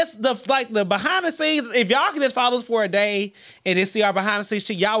 it's just the behind the scenes. If y'all can just follow us for a day and just see our behind the scenes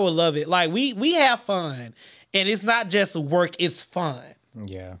shit, y'all will love it. Like, we have fun, and it's not just work; it's fun.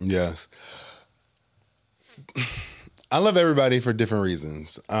 yeah. Yes. I love everybody for different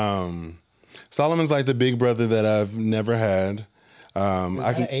reasons. Solomon's like the big brother that I've never had. Is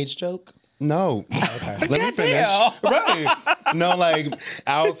that an age joke? No. Okay. Let me finish. Right. No, like,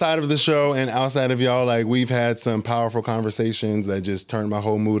 outside of the show and outside of y'all, like, we've had some powerful conversations that just turned my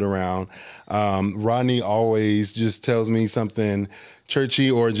whole mood around. Rodney always just tells me something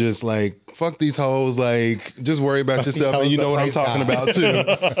churchy or just like, fuck these hoes, like, just worry about yourself and you know what I'm talking about too.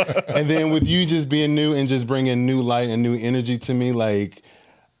 And then with you just being new and just bringing new light and new energy to me, like,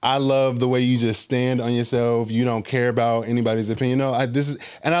 I love the way you just stand on yourself. You don't care about anybody's opinion.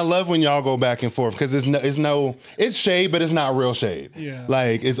 And I love when y'all go back and forth because it's shade, but it's not real shade. Yeah.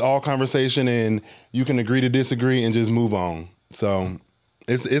 Like, it's all conversation and you can agree to disagree and just move on. So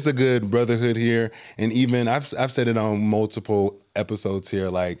it's a good brotherhood here. And even I've said it on multiple episodes here,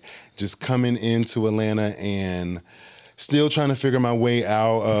 like, just coming into Atlanta and still trying to figure my way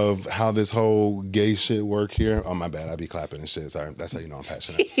out of how this whole gay shit work here. Oh, my bad. I be clapping and shit. Sorry. That's how you know I'm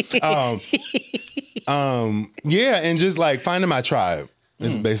passionate. Yeah, and just like finding my tribe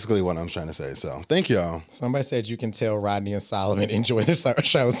is basically what I'm trying to say. So thank y'all. Somebody said you can tell Rodney and Solomon enjoy this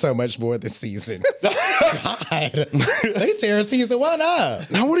show so much more this season. God. They tear season 1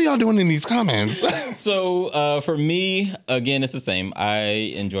 up. Now, what are y'all doing in these comments? So for me, again, it's the same.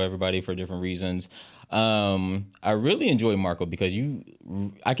 I enjoy everybody for different reasons. I really enjoy Marco because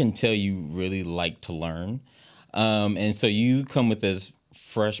I can tell you really like to learn. And so you come with this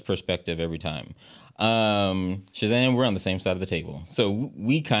fresh perspective every time. Shazam, we're on the same side of the table. So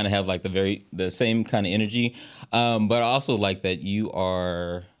we kind of have like the same kind of energy. But I also like that you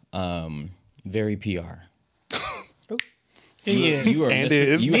are very PR. He is. You are And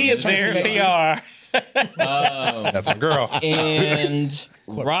is. He is very PR. That's my girl. And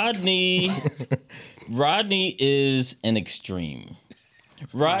Rodney is an extreme.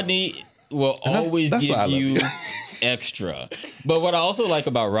 Rodney will always that's why I give love you you. extra. But what I also like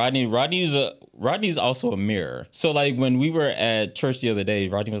about Rodney's also a mirror. So like when we were at church the other day,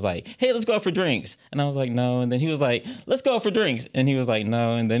 Rodney was like, "Hey, let's go out for drinks." And I was like, "No." And then he was like, "Let's go out for drinks." And he was like,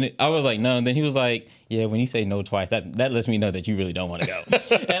 "No." And then I was like, "No." And then he was like, "Yeah, when you say no twice, that lets me know that you really don't want to go."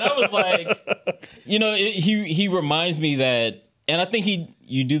 And I was like, he reminds me that, and I think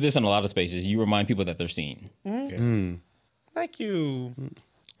you do this in a lot of spaces. You remind people that they're seen. Thank you.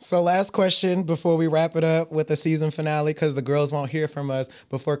 So last question before we wrap it up with the season finale, because the girls won't hear from us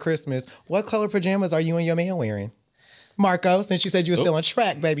before Christmas. What color pajamas are you and your man wearing? Marco, since you said you were still on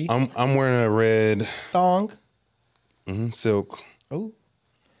track, baby. I'm wearing a red Thong. silk. Ooh.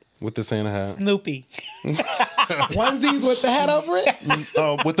 With the Santa hat. Snoopy. Onesies with the hat over it.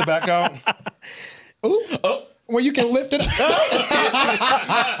 Oh, with the back out. Ooh. Oh. Where you can lift it up.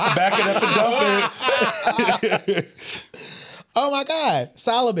 Back it up and dump it. Oh my God,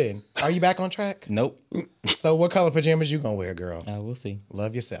 Solomon, are you back on track? Nope. So what color pajamas you gonna wear, girl? We'll see.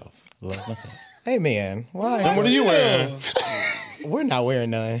 Love yourself. Love myself. Hey man, why? And what are you wearing? We're not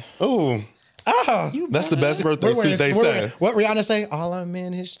wearing none. Oh, that's the best birthday suit they say. What Rihanna say? All I'm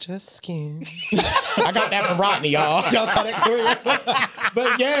in is just skin. I got that from Rodney, y'all. Y'all saw that choreo?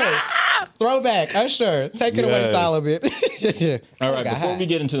 But yes, throwback. Usher, take it away, Solomon. All right, before we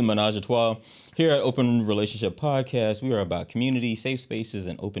get into the menage a trois, here at Open Relationship Podcast, we are about community, safe spaces,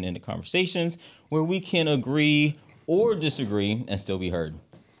 and open-ended conversations where we can agree or disagree and still be heard.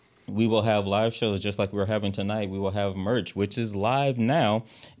 We will have live shows just like we're having tonight. We will have merch, which is live now,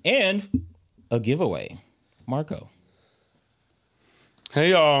 and a giveaway. Marco.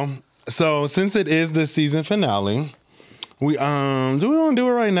 Hey y'all. So since it is the season finale, we do we want to do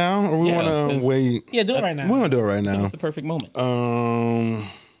it right now or we want to wait? Yeah, do it right now. We want to do it right now. It's the perfect moment.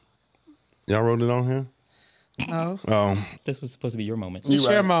 Y'all wrote it on here? No. Oh. This was supposed to be your moment. It's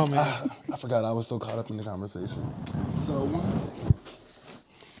your moment. I forgot I was so caught up in the conversation. So 1 second.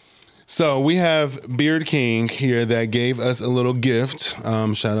 So we have Beard King here that gave us a little gift.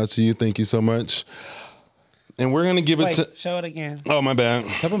 Shout out to you. Thank you so much. And we're going to give it to... show it again. Oh, my bad.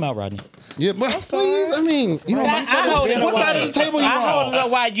 Help him out, Rodney. Yeah, but please, I mean, you know, I hold it what side of the table you I hold on? it up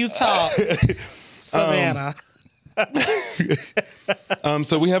while you talk. Savannah.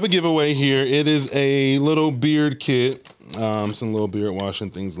 So we have a giveaway here. It is a little beard kit, some little beard wash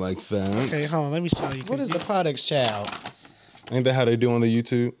and things like that. Okay, hold on. Let me show you. What is the products, child? Ain't that how they do on the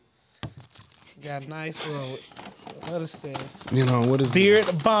YouTube? Got a nice little... What is this? You know, what is Beard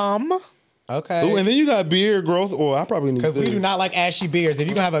balm. Okay. Ooh, and then you got beard growth oil. I probably need this. Because we do not like ashy beards. If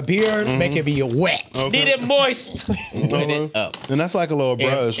you're going to have a beard, make it be wet. Okay. Need it moist. Put it up. And that's like a little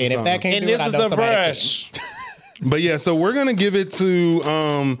brush. And if that can't And do it, this I is know a somebody brush. But yeah, so we're gonna give it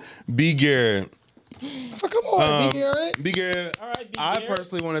to B. Garrett. Oh, come on, B. Garrett. B. Garrett. All right, B. I Garrett.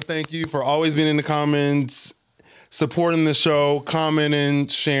 personally want to thank you for always being in the comments, supporting the show, commenting,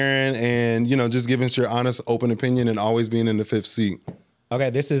 sharing, and just giving us your honest, open opinion, and always being in the fifth seat.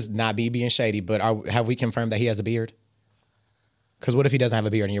 Okay, this is not B being shady, but have we confirmed that he has a beard? Because what if he doesn't have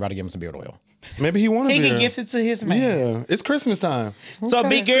a beard and you're about to give him some beard oil? Maybe he wanted He beard. can gift it to his man. Yeah, it's Christmas time. So, Okay.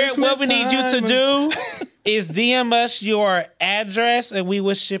 Big Garrett, what we need you to Christmas do is DM us your address and we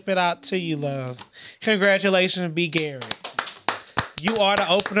will ship it out to you, love. Congratulations, Big Garrett. You are the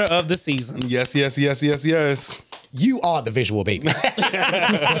opener of the season. Yes, yes, yes, yes, yes. You are the visual baby.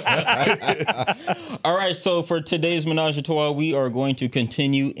 All right, so for today's Menage a Trois, we are going to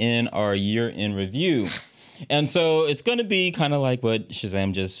continue in our year-end review. And so it's going to be kind of like what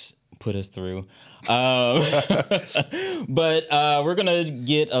Shazam just put us through. But we're going to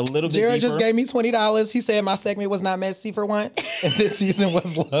get a little bit Jared deeper. just gave me $20. He said my segment was not messy for once, and this season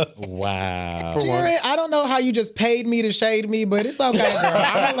was love. Wow. Jared, I don't know how you just paid me to shade me, but it's okay, girl.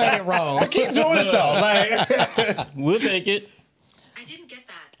 I'm gonna let it roll. Keep doing it though. Like, We'll take it. I didn't get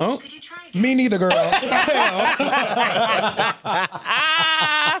that. Oh. Could you try again? me neither, girl.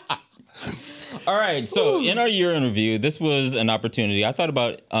 All right, so in our year in review, this was an opportunity. I thought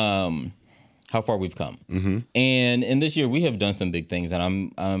about how far we've come. Mm-hmm. And in this year, we have done some big things,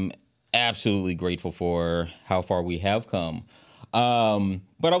 and I'm absolutely grateful for how far we have come.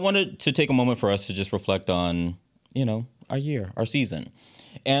 But I wanted to take a moment for us to just reflect on, our year, our season.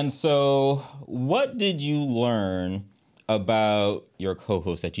 And so what did you learn about your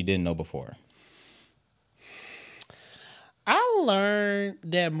co-host that you didn't know before? I learned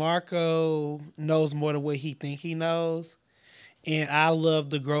that Marco knows more than what he thinks he knows. And I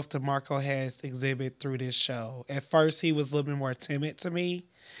love the growth that Marco has exhibited through this show. At first, he was a little bit more timid to me.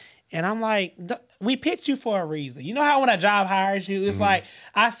 And I'm like, we picked you for a reason. You know how when a job hires you, it's like,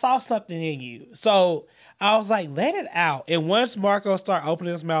 I saw something in you. So I was like, let it out. And once Marco started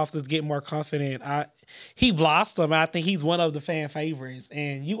opening his mouth to get more confident, he blossomed. I think he's one of the fan favorites.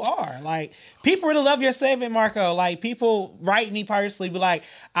 And you are. Like, people really love your segment, Marco. Like, people write me personally, be like,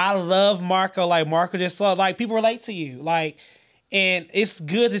 I love Marco. Like, Marco just love, like, people relate to you. Like, and it's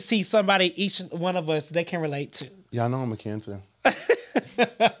good to see somebody, each one of us, they can relate to. Yeah, I know I'm a Cancer.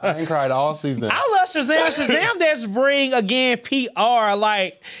 I ain't cried all season. I love Shazam. Shazam just bring, again, PR.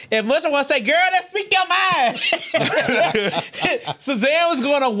 Like, if much I want to say, girl, let's speak your mind. Shazam is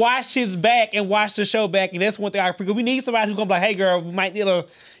going to watch his back and watch the show back. And that's one thing we need somebody who's going to be like, hey, girl, we might need a,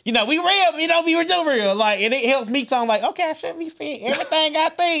 we real, we were too real. Like, and it helps me. So I'm like, okay, I shouldn't be saying everything I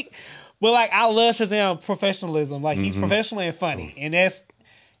think. But, like, I love Shazam professionalism. Like, he's professional and funny. And that's,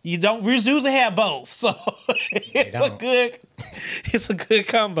 you don't usually have both. So it's a good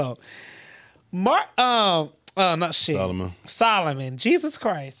combo. Oh, not shit. Solomon. Jesus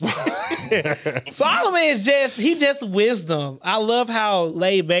Christ. Solomon is just wisdom. I love how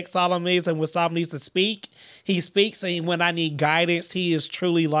laid back Solomon is, and when Solomon needs to speak, he speaks. And when I need guidance, he is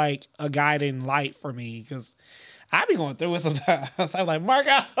truly like a guiding light for me. Because I be going through it sometimes. I'm like, Marco.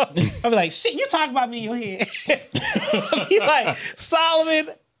 I'll be like, shit, you talk about me in your head. He like, Solomon.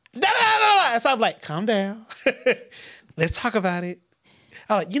 Da-da-da-da. So I'm like, calm down. Let's talk about it.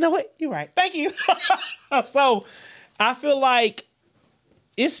 I'm like, you know what? You're right. Thank you. So I feel like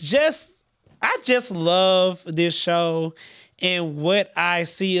I just love this show and what I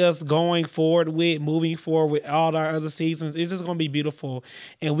see us moving forward with all our other seasons. It's just going to be beautiful.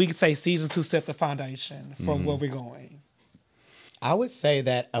 And we can say season 2 set the foundation for where we're going. I would say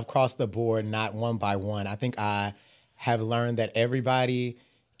that across the board, not one by one. I think I have learned that everybody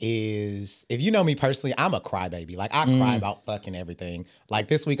is, if you know me personally, I'm a crybaby. Like, I cry about fucking everything. Like,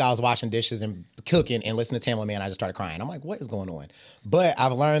 this week I was washing dishes and cooking and listening to Tamla Man. I just started crying. I'm like, what is going on? But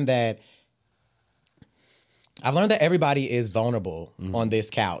I've learned that everybody is vulnerable on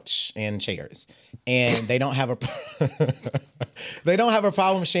this couch and chairs, and they don't have a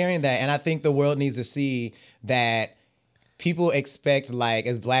problem sharing that. And I think the world needs to see that people expect, like,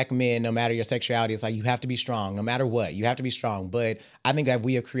 as Black men, no matter your sexuality, it's like you have to be strong, no matter what. You have to be strong. But I think that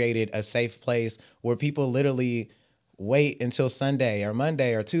we have created a safe place where people literally wait until Sunday or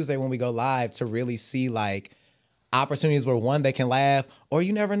Monday or Tuesday when we go live to really see, like, opportunities where, one, they can laugh, or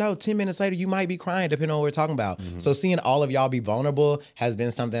you never know, 10 minutes later, you might be crying, depending on what we're talking about. So seeing all of y'all be vulnerable has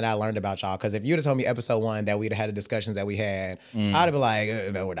been something that I learned about y'all. Because if you'd have told me episode 1 that we'd have had the discussions that we had, I'd have been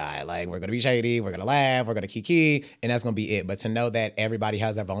like, no, we're not. Like, we're going to be shady, we're going to laugh, we're going to kiki, and that's going to be it. But to know that everybody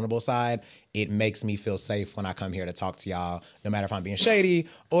has that vulnerable side, it makes me feel safe when I come here to talk to y'all, no matter if I'm being shady,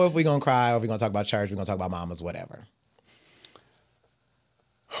 or if we're going to cry, or if we're going to talk about church, we're going to talk about mamas, whatever.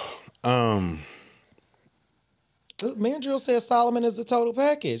 Mandrill says Solomon is the total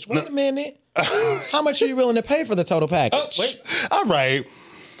package. Wait a minute. How much are you willing to pay for the total package? Oh, wait. All right.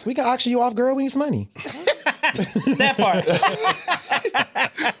 We can auction you off, girl. We need some money. That part.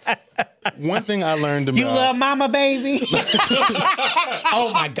 One thing I learned about... You love mama, baby. Oh,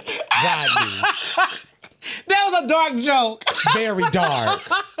 my God. Rodney. That was a dark joke. Very dark.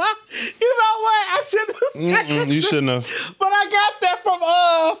 You know what? I shouldn't have said You shouldn't have. But I got that from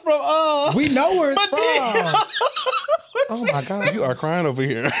We know where it's But from. Oh, my God. You are crying over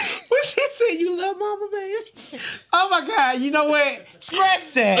here. What she said, you love mama, baby? Oh, my God. You know what?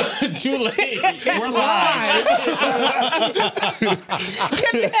 Scratch that. Too late. We're Live.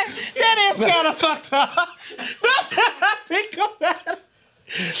 That is kind of fucked up. That's how I think about it.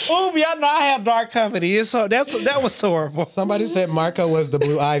 Oh, y'all know I have dark comedy. So that was horrible. Somebody said Marco was the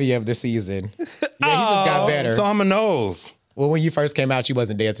Blue Ivy of the season. Yeah, he just got better. So I'm a nose. Well, when you first came out, you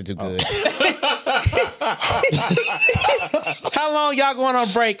wasn't dancing too good. How long y'all going on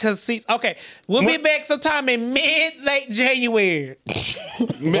break? Okay, we'll be back sometime in late January.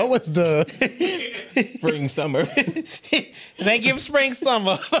 What was the... Spring, summer. They give spring,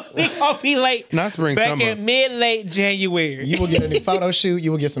 summer. We gonna be late. Not spring, back summer. in late January. You will get a new photo shoot.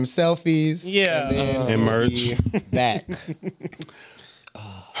 You will get some selfies. Yeah. And then And we'll merch. be back.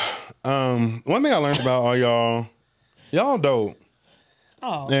 One thing I learned about all y'all dope.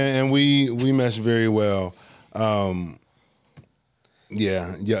 Oh. And we mesh very well.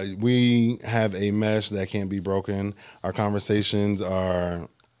 Yeah, we have a mesh that can't be broken. Our conversations are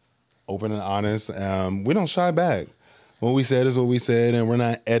open and honest. We don't shy back. What we said is what we said, and we're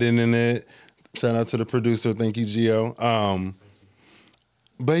not editing it. Shout out to the producer. Thank you, Gio.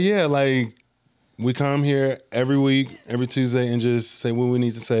 But yeah, like, we come here every week, every Tuesday, and just say what we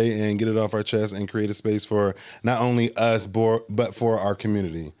need to say and get it off our chest and create a space for not only us, but for our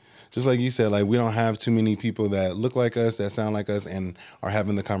community. Just like you said, like, we don't have too many people that look like us, that sound like us, and are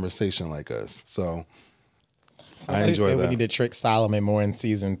having the conversation like us. So I enjoy said that. We need to trick Solomon more in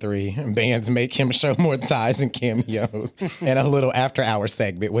season 3. Bands make him show more thighs and cameos, and a little after-hour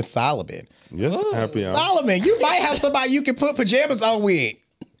segment with Solomon. Yes, happy hour. Solomon, you might have somebody you can put pajamas on with.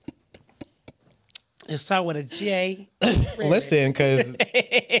 It's start with a J. Listen, because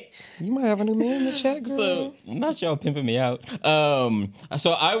you might have a new man in the chat, girl. So, not y'all pimping me out.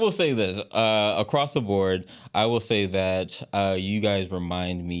 So I will say this, across the board, I will say that you guys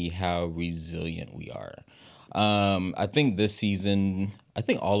remind me how resilient we are. I think this season, I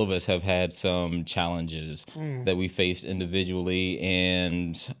think all of us have had some challenges that we faced individually.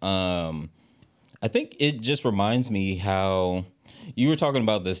 And I think it just reminds me how you were talking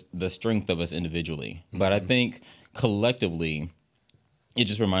about the strength of us individually. But I think collectively, it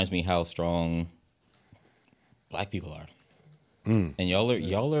just reminds me how strong Black people are. And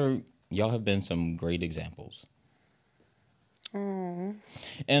y'all are y'all have been some great examples.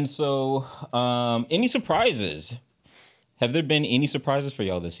 And so, any surprises? Have there been any surprises for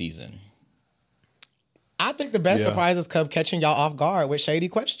y'all this season? I think the best surprises come catching y'all off guard with shady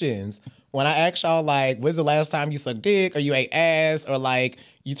questions. When I ask y'all, like, when's the last time you sucked dick or you ate ass or, like,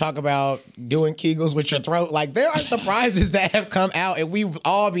 you talk about doing Kegels with your throat, like, there are surprises that have come out and we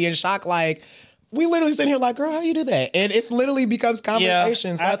all be in shock, like, we literally sit here like, girl, how you do that? And it's literally becomes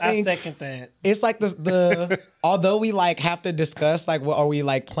conversation. So I think I second that. it's like the although we like have to discuss like what are we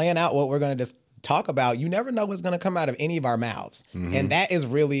like plan out what we're gonna just talk about, you never know what's gonna come out of any of our mouths. And that is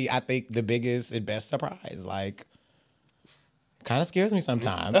really, I think, the biggest and best surprise. Like, kind of scares me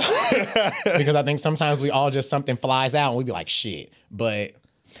sometimes. Because I think sometimes we all just something flies out and we be like, shit. But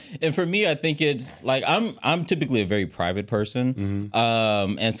And for me, I think it's like I'm typically a very private person,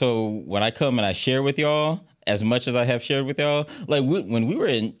 and so when I come and I share with y'all as much as I have shared with y'all, like when we were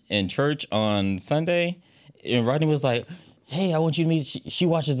in church on Sunday, and Rodney was like, "Hey, I want you to meet." She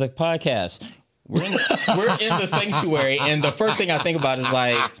watches the podcast. We're in the sanctuary, and the first thing I think about is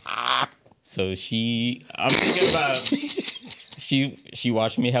like, so I'm thinking about. She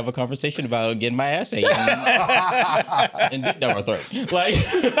watched me have a conversation about getting my ass ate and dick down her throat. Like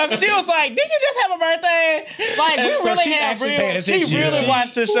She was like, "Did you just have a birthday?" Like, we so really she's have actually real. paying attention. She really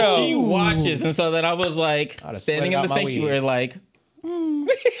watched the show. she watches, and so then I was like I'd have standing in sweated the out my sanctuary, weed. like.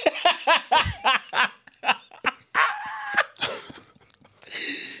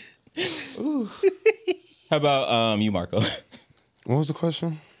 How about you, Marco? What was the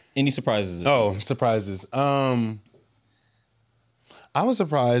question? Any surprises? Oh, surprises. I was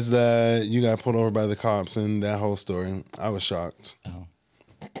surprised that you got pulled over by the cops and that whole story. I was shocked. Oh.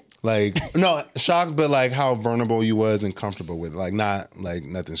 Like, no, shocked, but like how vulnerable you was and comfortable with it. Like, not like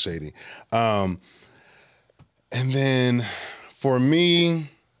nothing shady. And then for me,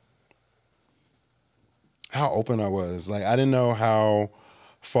 how open I was. Like, I didn't know how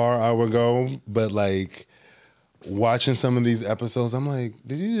far I would go, but like watching some of these episodes, I'm like,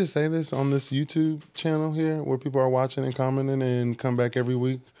 did you just say this on this YouTube channel here where people are watching and commenting and come back every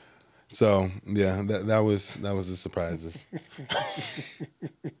week? So yeah, that was the surprises.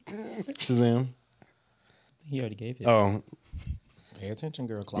 Shazam. He already gave it. Oh, pay attention,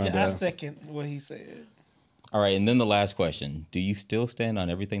 girl. Clock. Yeah, I bad. second what he said. All right, and then the last question: do you still stand on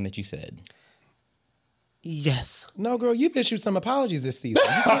everything that you said? Yes. No, girl, you've issued some apologies this season.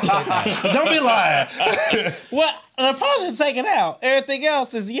 You can't say that. don't be lying. Well, the apology's taken out. Everything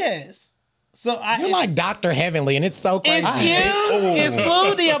else is yes. So You're like Dr. Heavenly, and it's so crazy. It's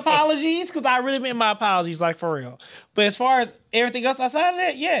exclude the apologies because I really meant my apologies, like for real. But as far as everything else outside of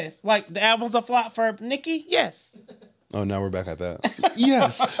that, yes. Like the album's a flop for Nicki, yes. Oh, now we're back at that.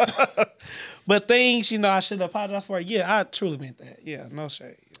 Yes. But things, I should apologize for. Yeah, I truly meant that. Yeah, no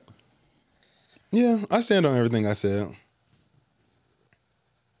shade. Yeah, I stand on everything I said.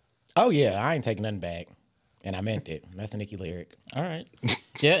 Oh, yeah, I ain't taking nothing back. And I meant it. That's a Nicki lyric. All right.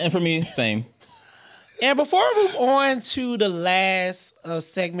 Yeah, and for me, same. And before we move on to the last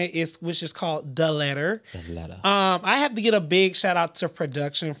segment, which is called The Letter. The letter. I have to get a big shout out to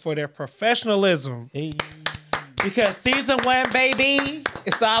production for their professionalism. Hey. Because season 1, baby,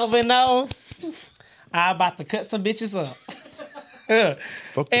 it's all we know. I'm about to cut some bitches up.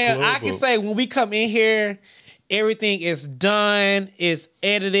 Fuck the And club I can up. say when we come in here, everything is done, it's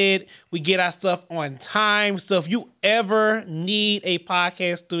edited, we get our stuff on time. So if you ever need a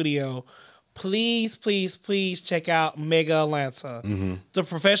podcast studio, please, please, please check out Mega Atlanta. The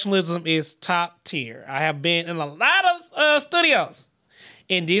professionalism is top tier. I have been in a lot of studios,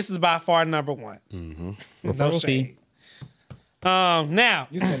 and this is by far number one. No Referral fee. shade. Now,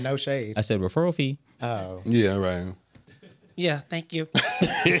 You said no shade. I said referral fee. Oh. Yeah, right. yeah, thank you.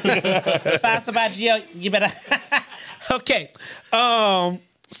 Sponsor by Gio, you better. Okay.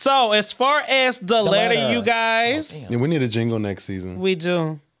 So as far as the letter, letter. you guys, Yeah, we need a jingle next season. we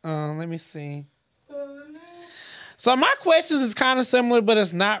do. Let me see. So my questions is kind of similar, but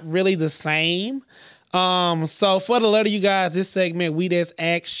it's not really the same. So for the letter, you guys, this segment, we just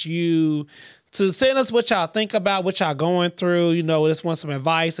ask you to send us what y'all think about, what y'all going through. Just want some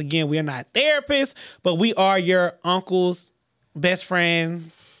advice. Again, we are not therapists, but we are your uncles, best friends,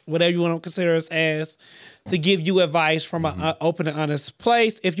 whatever you want to consider us as, to give you advice from an open and honest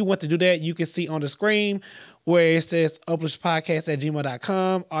place. If you want to do that, you can see on the screen where it says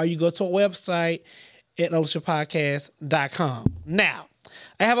openshipodcast@gmail.com, or you go to our website at openshipodcast.com. Now,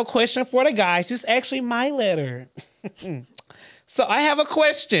 I have a question for the guys. This is actually my letter. So I have a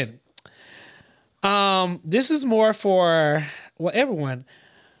question. This is more for everyone.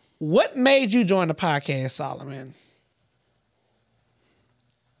 What made you join the podcast, Solomon?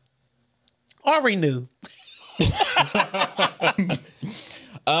 Or renew.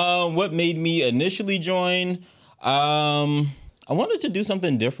 What made me initially join? I wanted to do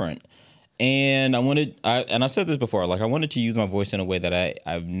something different, and I've said this before. Like I wanted to use my voice in a way that I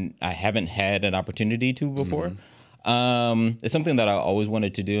haven't had an opportunity to before. It's something that I always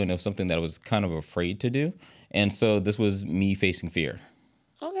wanted to do, and it was something that I was kind of afraid to do. And so this was me facing fear.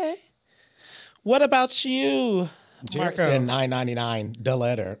 Okay. What about you, Jared Marco? said $9.99, the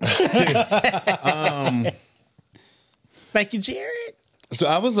letter. Thank you, Jared. So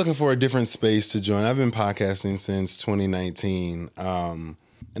I was looking for a different space to join. I've been podcasting since 2019, and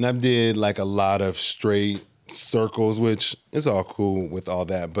I've did like a lot of straight circles, which is all cool with all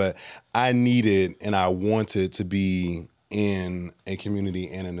that. But I needed and I wanted to be in a community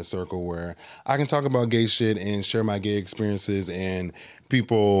and in a circle where I can talk about gay shit and share my gay experiences and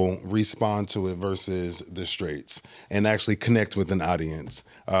people respond to it versus the straights and actually connect with an audience.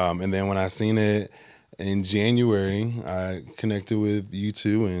 And then when I seen it in January, I connected with you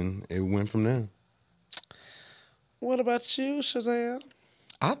two and it went from there. What about you, Shazam?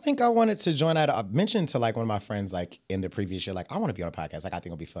 I think I wanted to join out. I mentioned to like one of my friends like in the previous year, like I want to be on a podcast. Like I think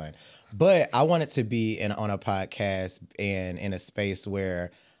it'll be fun. But I wanted to be on a podcast and in a space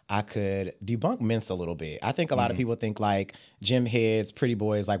where I could debunk myths a little bit. I think a lot of people think like gym heads, pretty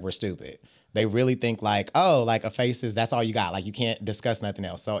boys, like we're stupid. They really think like, oh, like a face is, that's all you got. Like you can't discuss nothing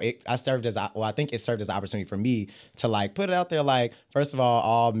else. So I think it served as an opportunity for me to like put it out there. Like, first of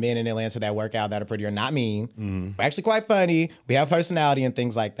all men in Atlanta that work out that are pretty are not mean. We're actually quite funny. We have personality and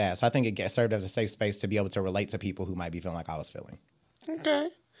things like that. So I think it served as a safe space to be able to relate to people who might be feeling like I was feeling. Okay.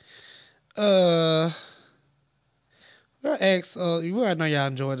 We'll ask, you already know y'all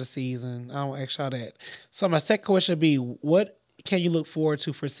enjoy the season. I don't ask y'all that. So my second question would be, what can you look forward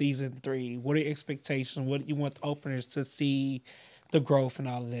to for season 3? What are your expectations? What do you want the openers to see, the growth and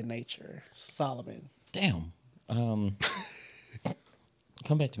all of that nature? Solomon. Damn. Come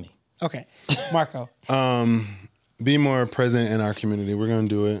back to me. Okay. Marco. Be more present in our community. We're going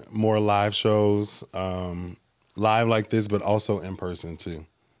to do it. More live shows, live like this, but also in person too.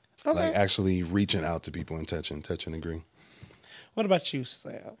 Okay. Like actually reaching out to people and touch and agree. What about you,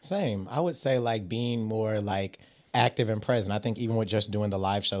 Sam? Same. I would say like being more like active and present. I think even with just doing the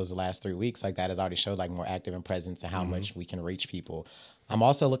live shows the last 3 weeks, like that has already showed like more active and presence and how much we can reach people. I'm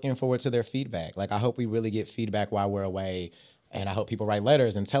also looking forward to their feedback. Like I hope we really get feedback while we're away, and I hope people write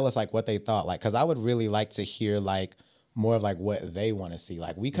letters and tell us like what they thought. Like, cause I would really like to hear like more of like what they want to see.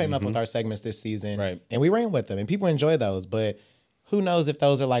 Like we came up with our segments this season, Right. and we ran with them, and people enjoy those, but who knows if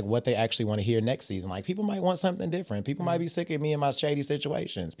those are like what they actually want to hear next season. Like people might want something different. People might be sick of me and my shady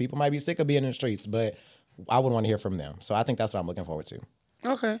situations. People might be sick of being in the streets, but I would want to hear from them. So I think that's what I'm looking forward to.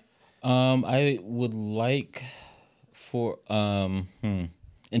 Okay. I would like for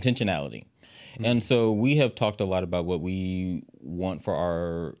intentionality. And so we have talked a lot about what we want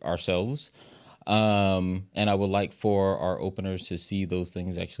for ourselves. And I would like for our openers to see those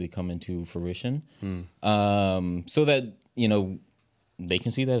things actually come into fruition. So that, they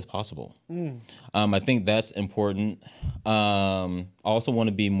can see that as possible. I think that's important. I also want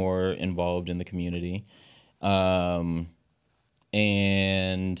to be more involved in the community. And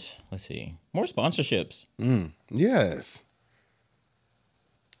let's see, more sponsorships. Yes.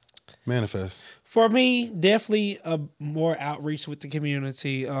 Manifest. For me, definitely a more outreach with the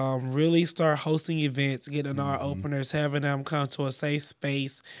community. Really start hosting events, getting our openers, having them come to a safe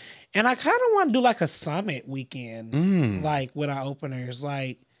space. And I kind of want to do like a summit weekend, like with our openers,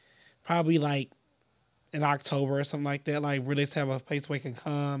 like probably like in October or something like that. Like really just have a place where they can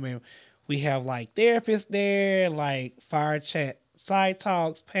come, and we have like therapists there, like fire chat, side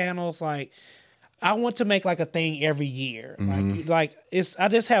talks, panels. Like I want to make like a thing every year. Like it's, I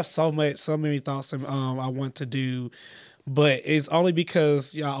just have so many thoughts and I want to do, but it's only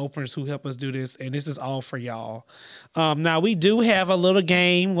because y'all openers who help us do this, and this is all for y'all. Now we do have a little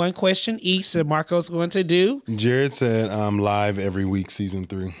game, one question each that Marco's going to do. Jared said live every week, season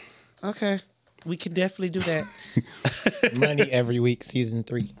 3. Okay, we can definitely do that. Money every week, season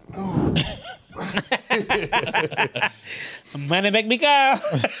 3. Money make me go.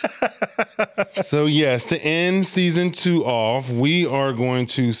 So yes, to end season 2 off, we are going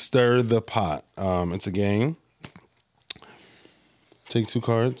to stir the pot. It's a game. Take 2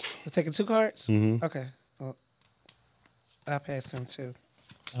 cards. We're taking 2 cards? Okay. Well, I'll pass them too.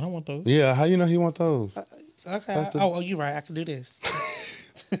 I don't want those. Yeah, how you know he want those? Okay. Oh, you're right. I can do this.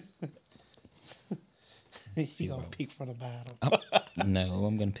 You gonna pick from the bottom. No,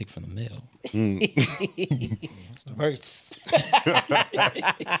 I'm going to pick from the middle. It's the worst.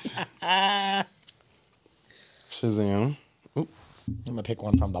 Shazam. Oop. I'm gonna pick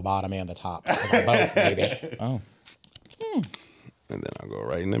one from the bottom and the top. 'Cause I both, baby. Oh, And then I'll go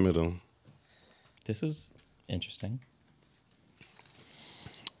right in the middle. this is interesting.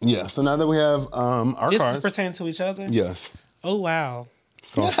 Yeah. So now that we have our This is cards. pertaining to each other? Yes. Oh, wow.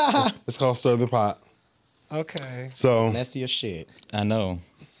 It's called Stir the Pot. Okay. So Messy as shit. I know.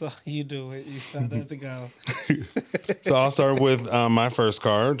 So you do it. You found out to go. I'll start with my first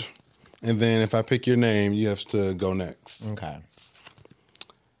card. And then if I pick your name, you have to go next. Okay.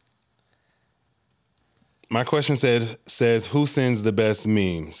 My question says who sends the best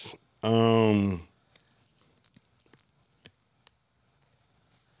memes?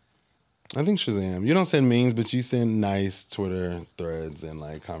 I think Shazam. You don't send memes, but you send nice Twitter threads and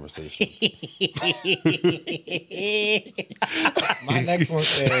like conversations. My next one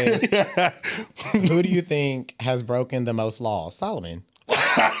says, who do you think has broken the most laws? Solomon.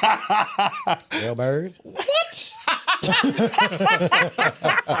 Real bird? What?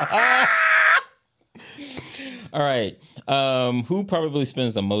 All right. Who probably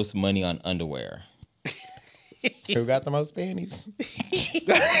spends the most money on underwear? Who got the most panties?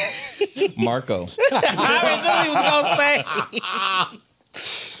 Marco. I already knew he was going to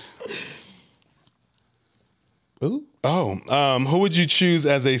say. Ooh. Oh, who would you choose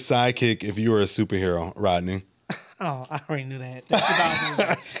as a sidekick if you were a superhero, Rodney? Oh, I already knew that. That's what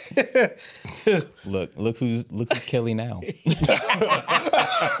I was Look who's Kelly now.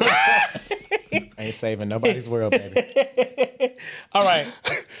 Ain't saving nobody's world, baby. All right.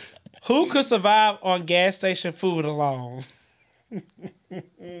 Who could survive on gas station food alone?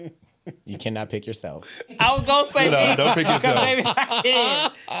 You cannot pick yourself. I was going to say No, don't pick yourself. Maybe I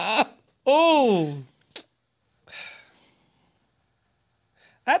can. Ooh.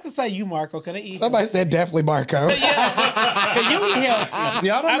 I have to say you, Marco. Can they eat? Somebody said definitely Marco. Can you eat healthy?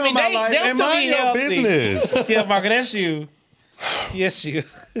 Y'all don't know my life and mind your business. Yeah, Marco, that's you. Yes, you.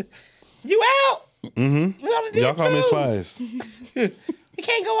 You out? Mm-hmm. Y'all called me twice. We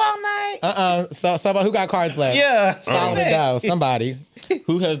can't go all night. So who got cards left? Yeah. Solomon go. Somebody.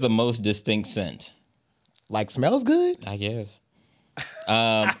 Who has the most distinct scent? Like smells good? I guess.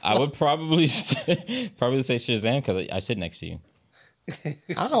 I would probably say Shazam because I sit next to you.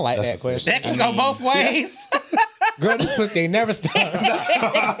 I don't like that question. That can go both ways. Girl, this pussy ain't never stopped.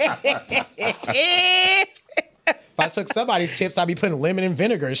 If I took somebody's tips, I'd be putting lemon and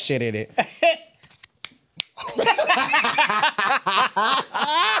vinegar and shit in it.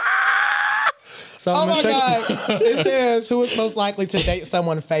 So Oh I'm my gonna take- God. It says, who is most likely to date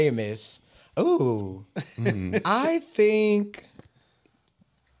someone famous? Ooh. I think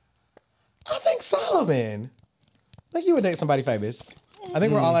Solomon. I think you would date somebody famous. I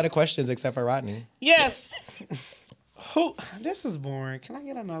think we're all out of questions except for Rodney. Yes. Who? This is boring. Can I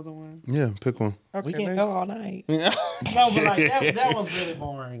get another one? Yeah, pick one. Okay, We can't go all night. No, but like that one's really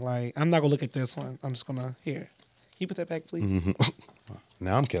boring. Like I'm not gonna look at this one. I'm just gonna here. Can you put that back, please?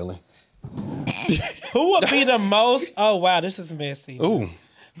 Now I'm Kelly. Who would be the most? Oh wow, this is messy. Ooh.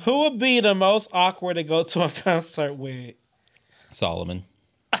 Who would be the most awkward to go to a concert with? Solomon.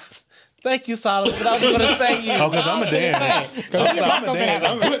 Thank you, Solomon. But I was gonna say you. Oh, because I'm a dance.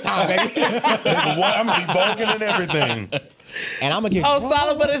 I'm a Good time, baby. I'm gonna be bulking and everything. And I'm gonna get. Oh,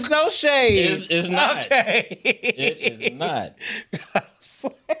 Solomon, but it's no shade. It's not. Okay. It is not.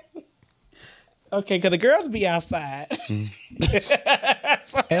 Okay, because the girls be outside.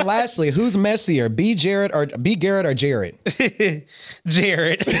 And lastly, who's messier, B. Garrett or Jared?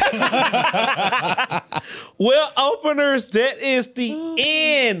 Jared. Well, openers, that is the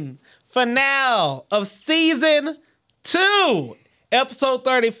end finale of season 2, episode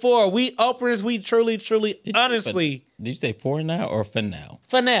 34. We openers, we truly, honestly. Did you say for now or finale?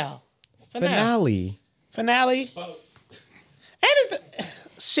 Finale. Finale. And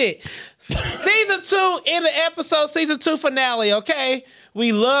shit. Season 2 in the episode, season 2 finale, okay?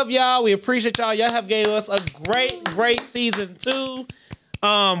 We love y'all. We appreciate y'all. Y'all have gave us a great season 2.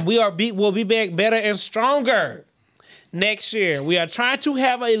 We'll be back better and stronger next year. We are trying to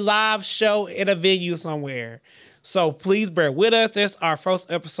have a live show in a venue somewhere. So please bear with us. This is our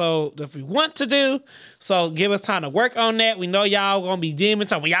first episode that we want to do. So give us time to work on that. We know y'all gonna be demons.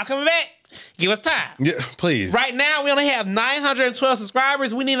 So when y'all coming back, give us time. Yeah, please. Right now, we only have 912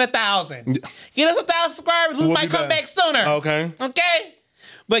 subscribers. We need 1,000. Get us 1,000 subscribers. We We'll might be come back. back sooner. Okay. Okay?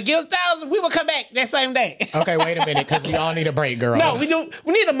 But give us 1,000. We will come back that same day. Okay, wait a minute, because we all need a break, girl. No, we do.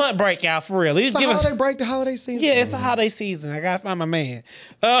 We need a month break, y'all, for real. It's a holiday break, the holiday season. Yeah, it's a holiday season. I gotta find my man.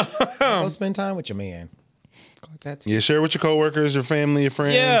 Go spend time with your man. That's Yeah, share with your coworkers, your family, your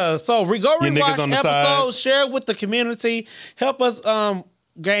friends. Yeah, so go Your niggas rewatch on the episodes, side. share it with the community, help us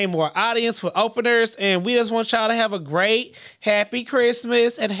gain more audience with openers, and we just want y'all to have a great, happy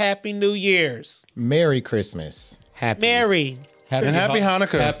Christmas and happy New Year's. Merry Christmas. Happy. Merry. And happy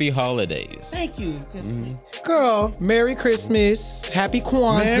Hanukkah. Happy holidays. Thank you. Girl, Merry Christmas. Happy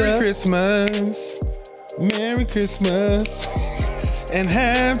Kwanzaa. Merry Christmas. Merry Christmas. And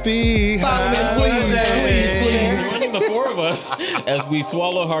happy Solomon, holidays. please. Joining the four of us as we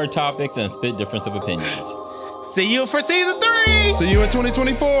swallow hard topics and spit difference of opinions. See you for season 3. See you in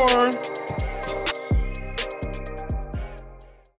 2024.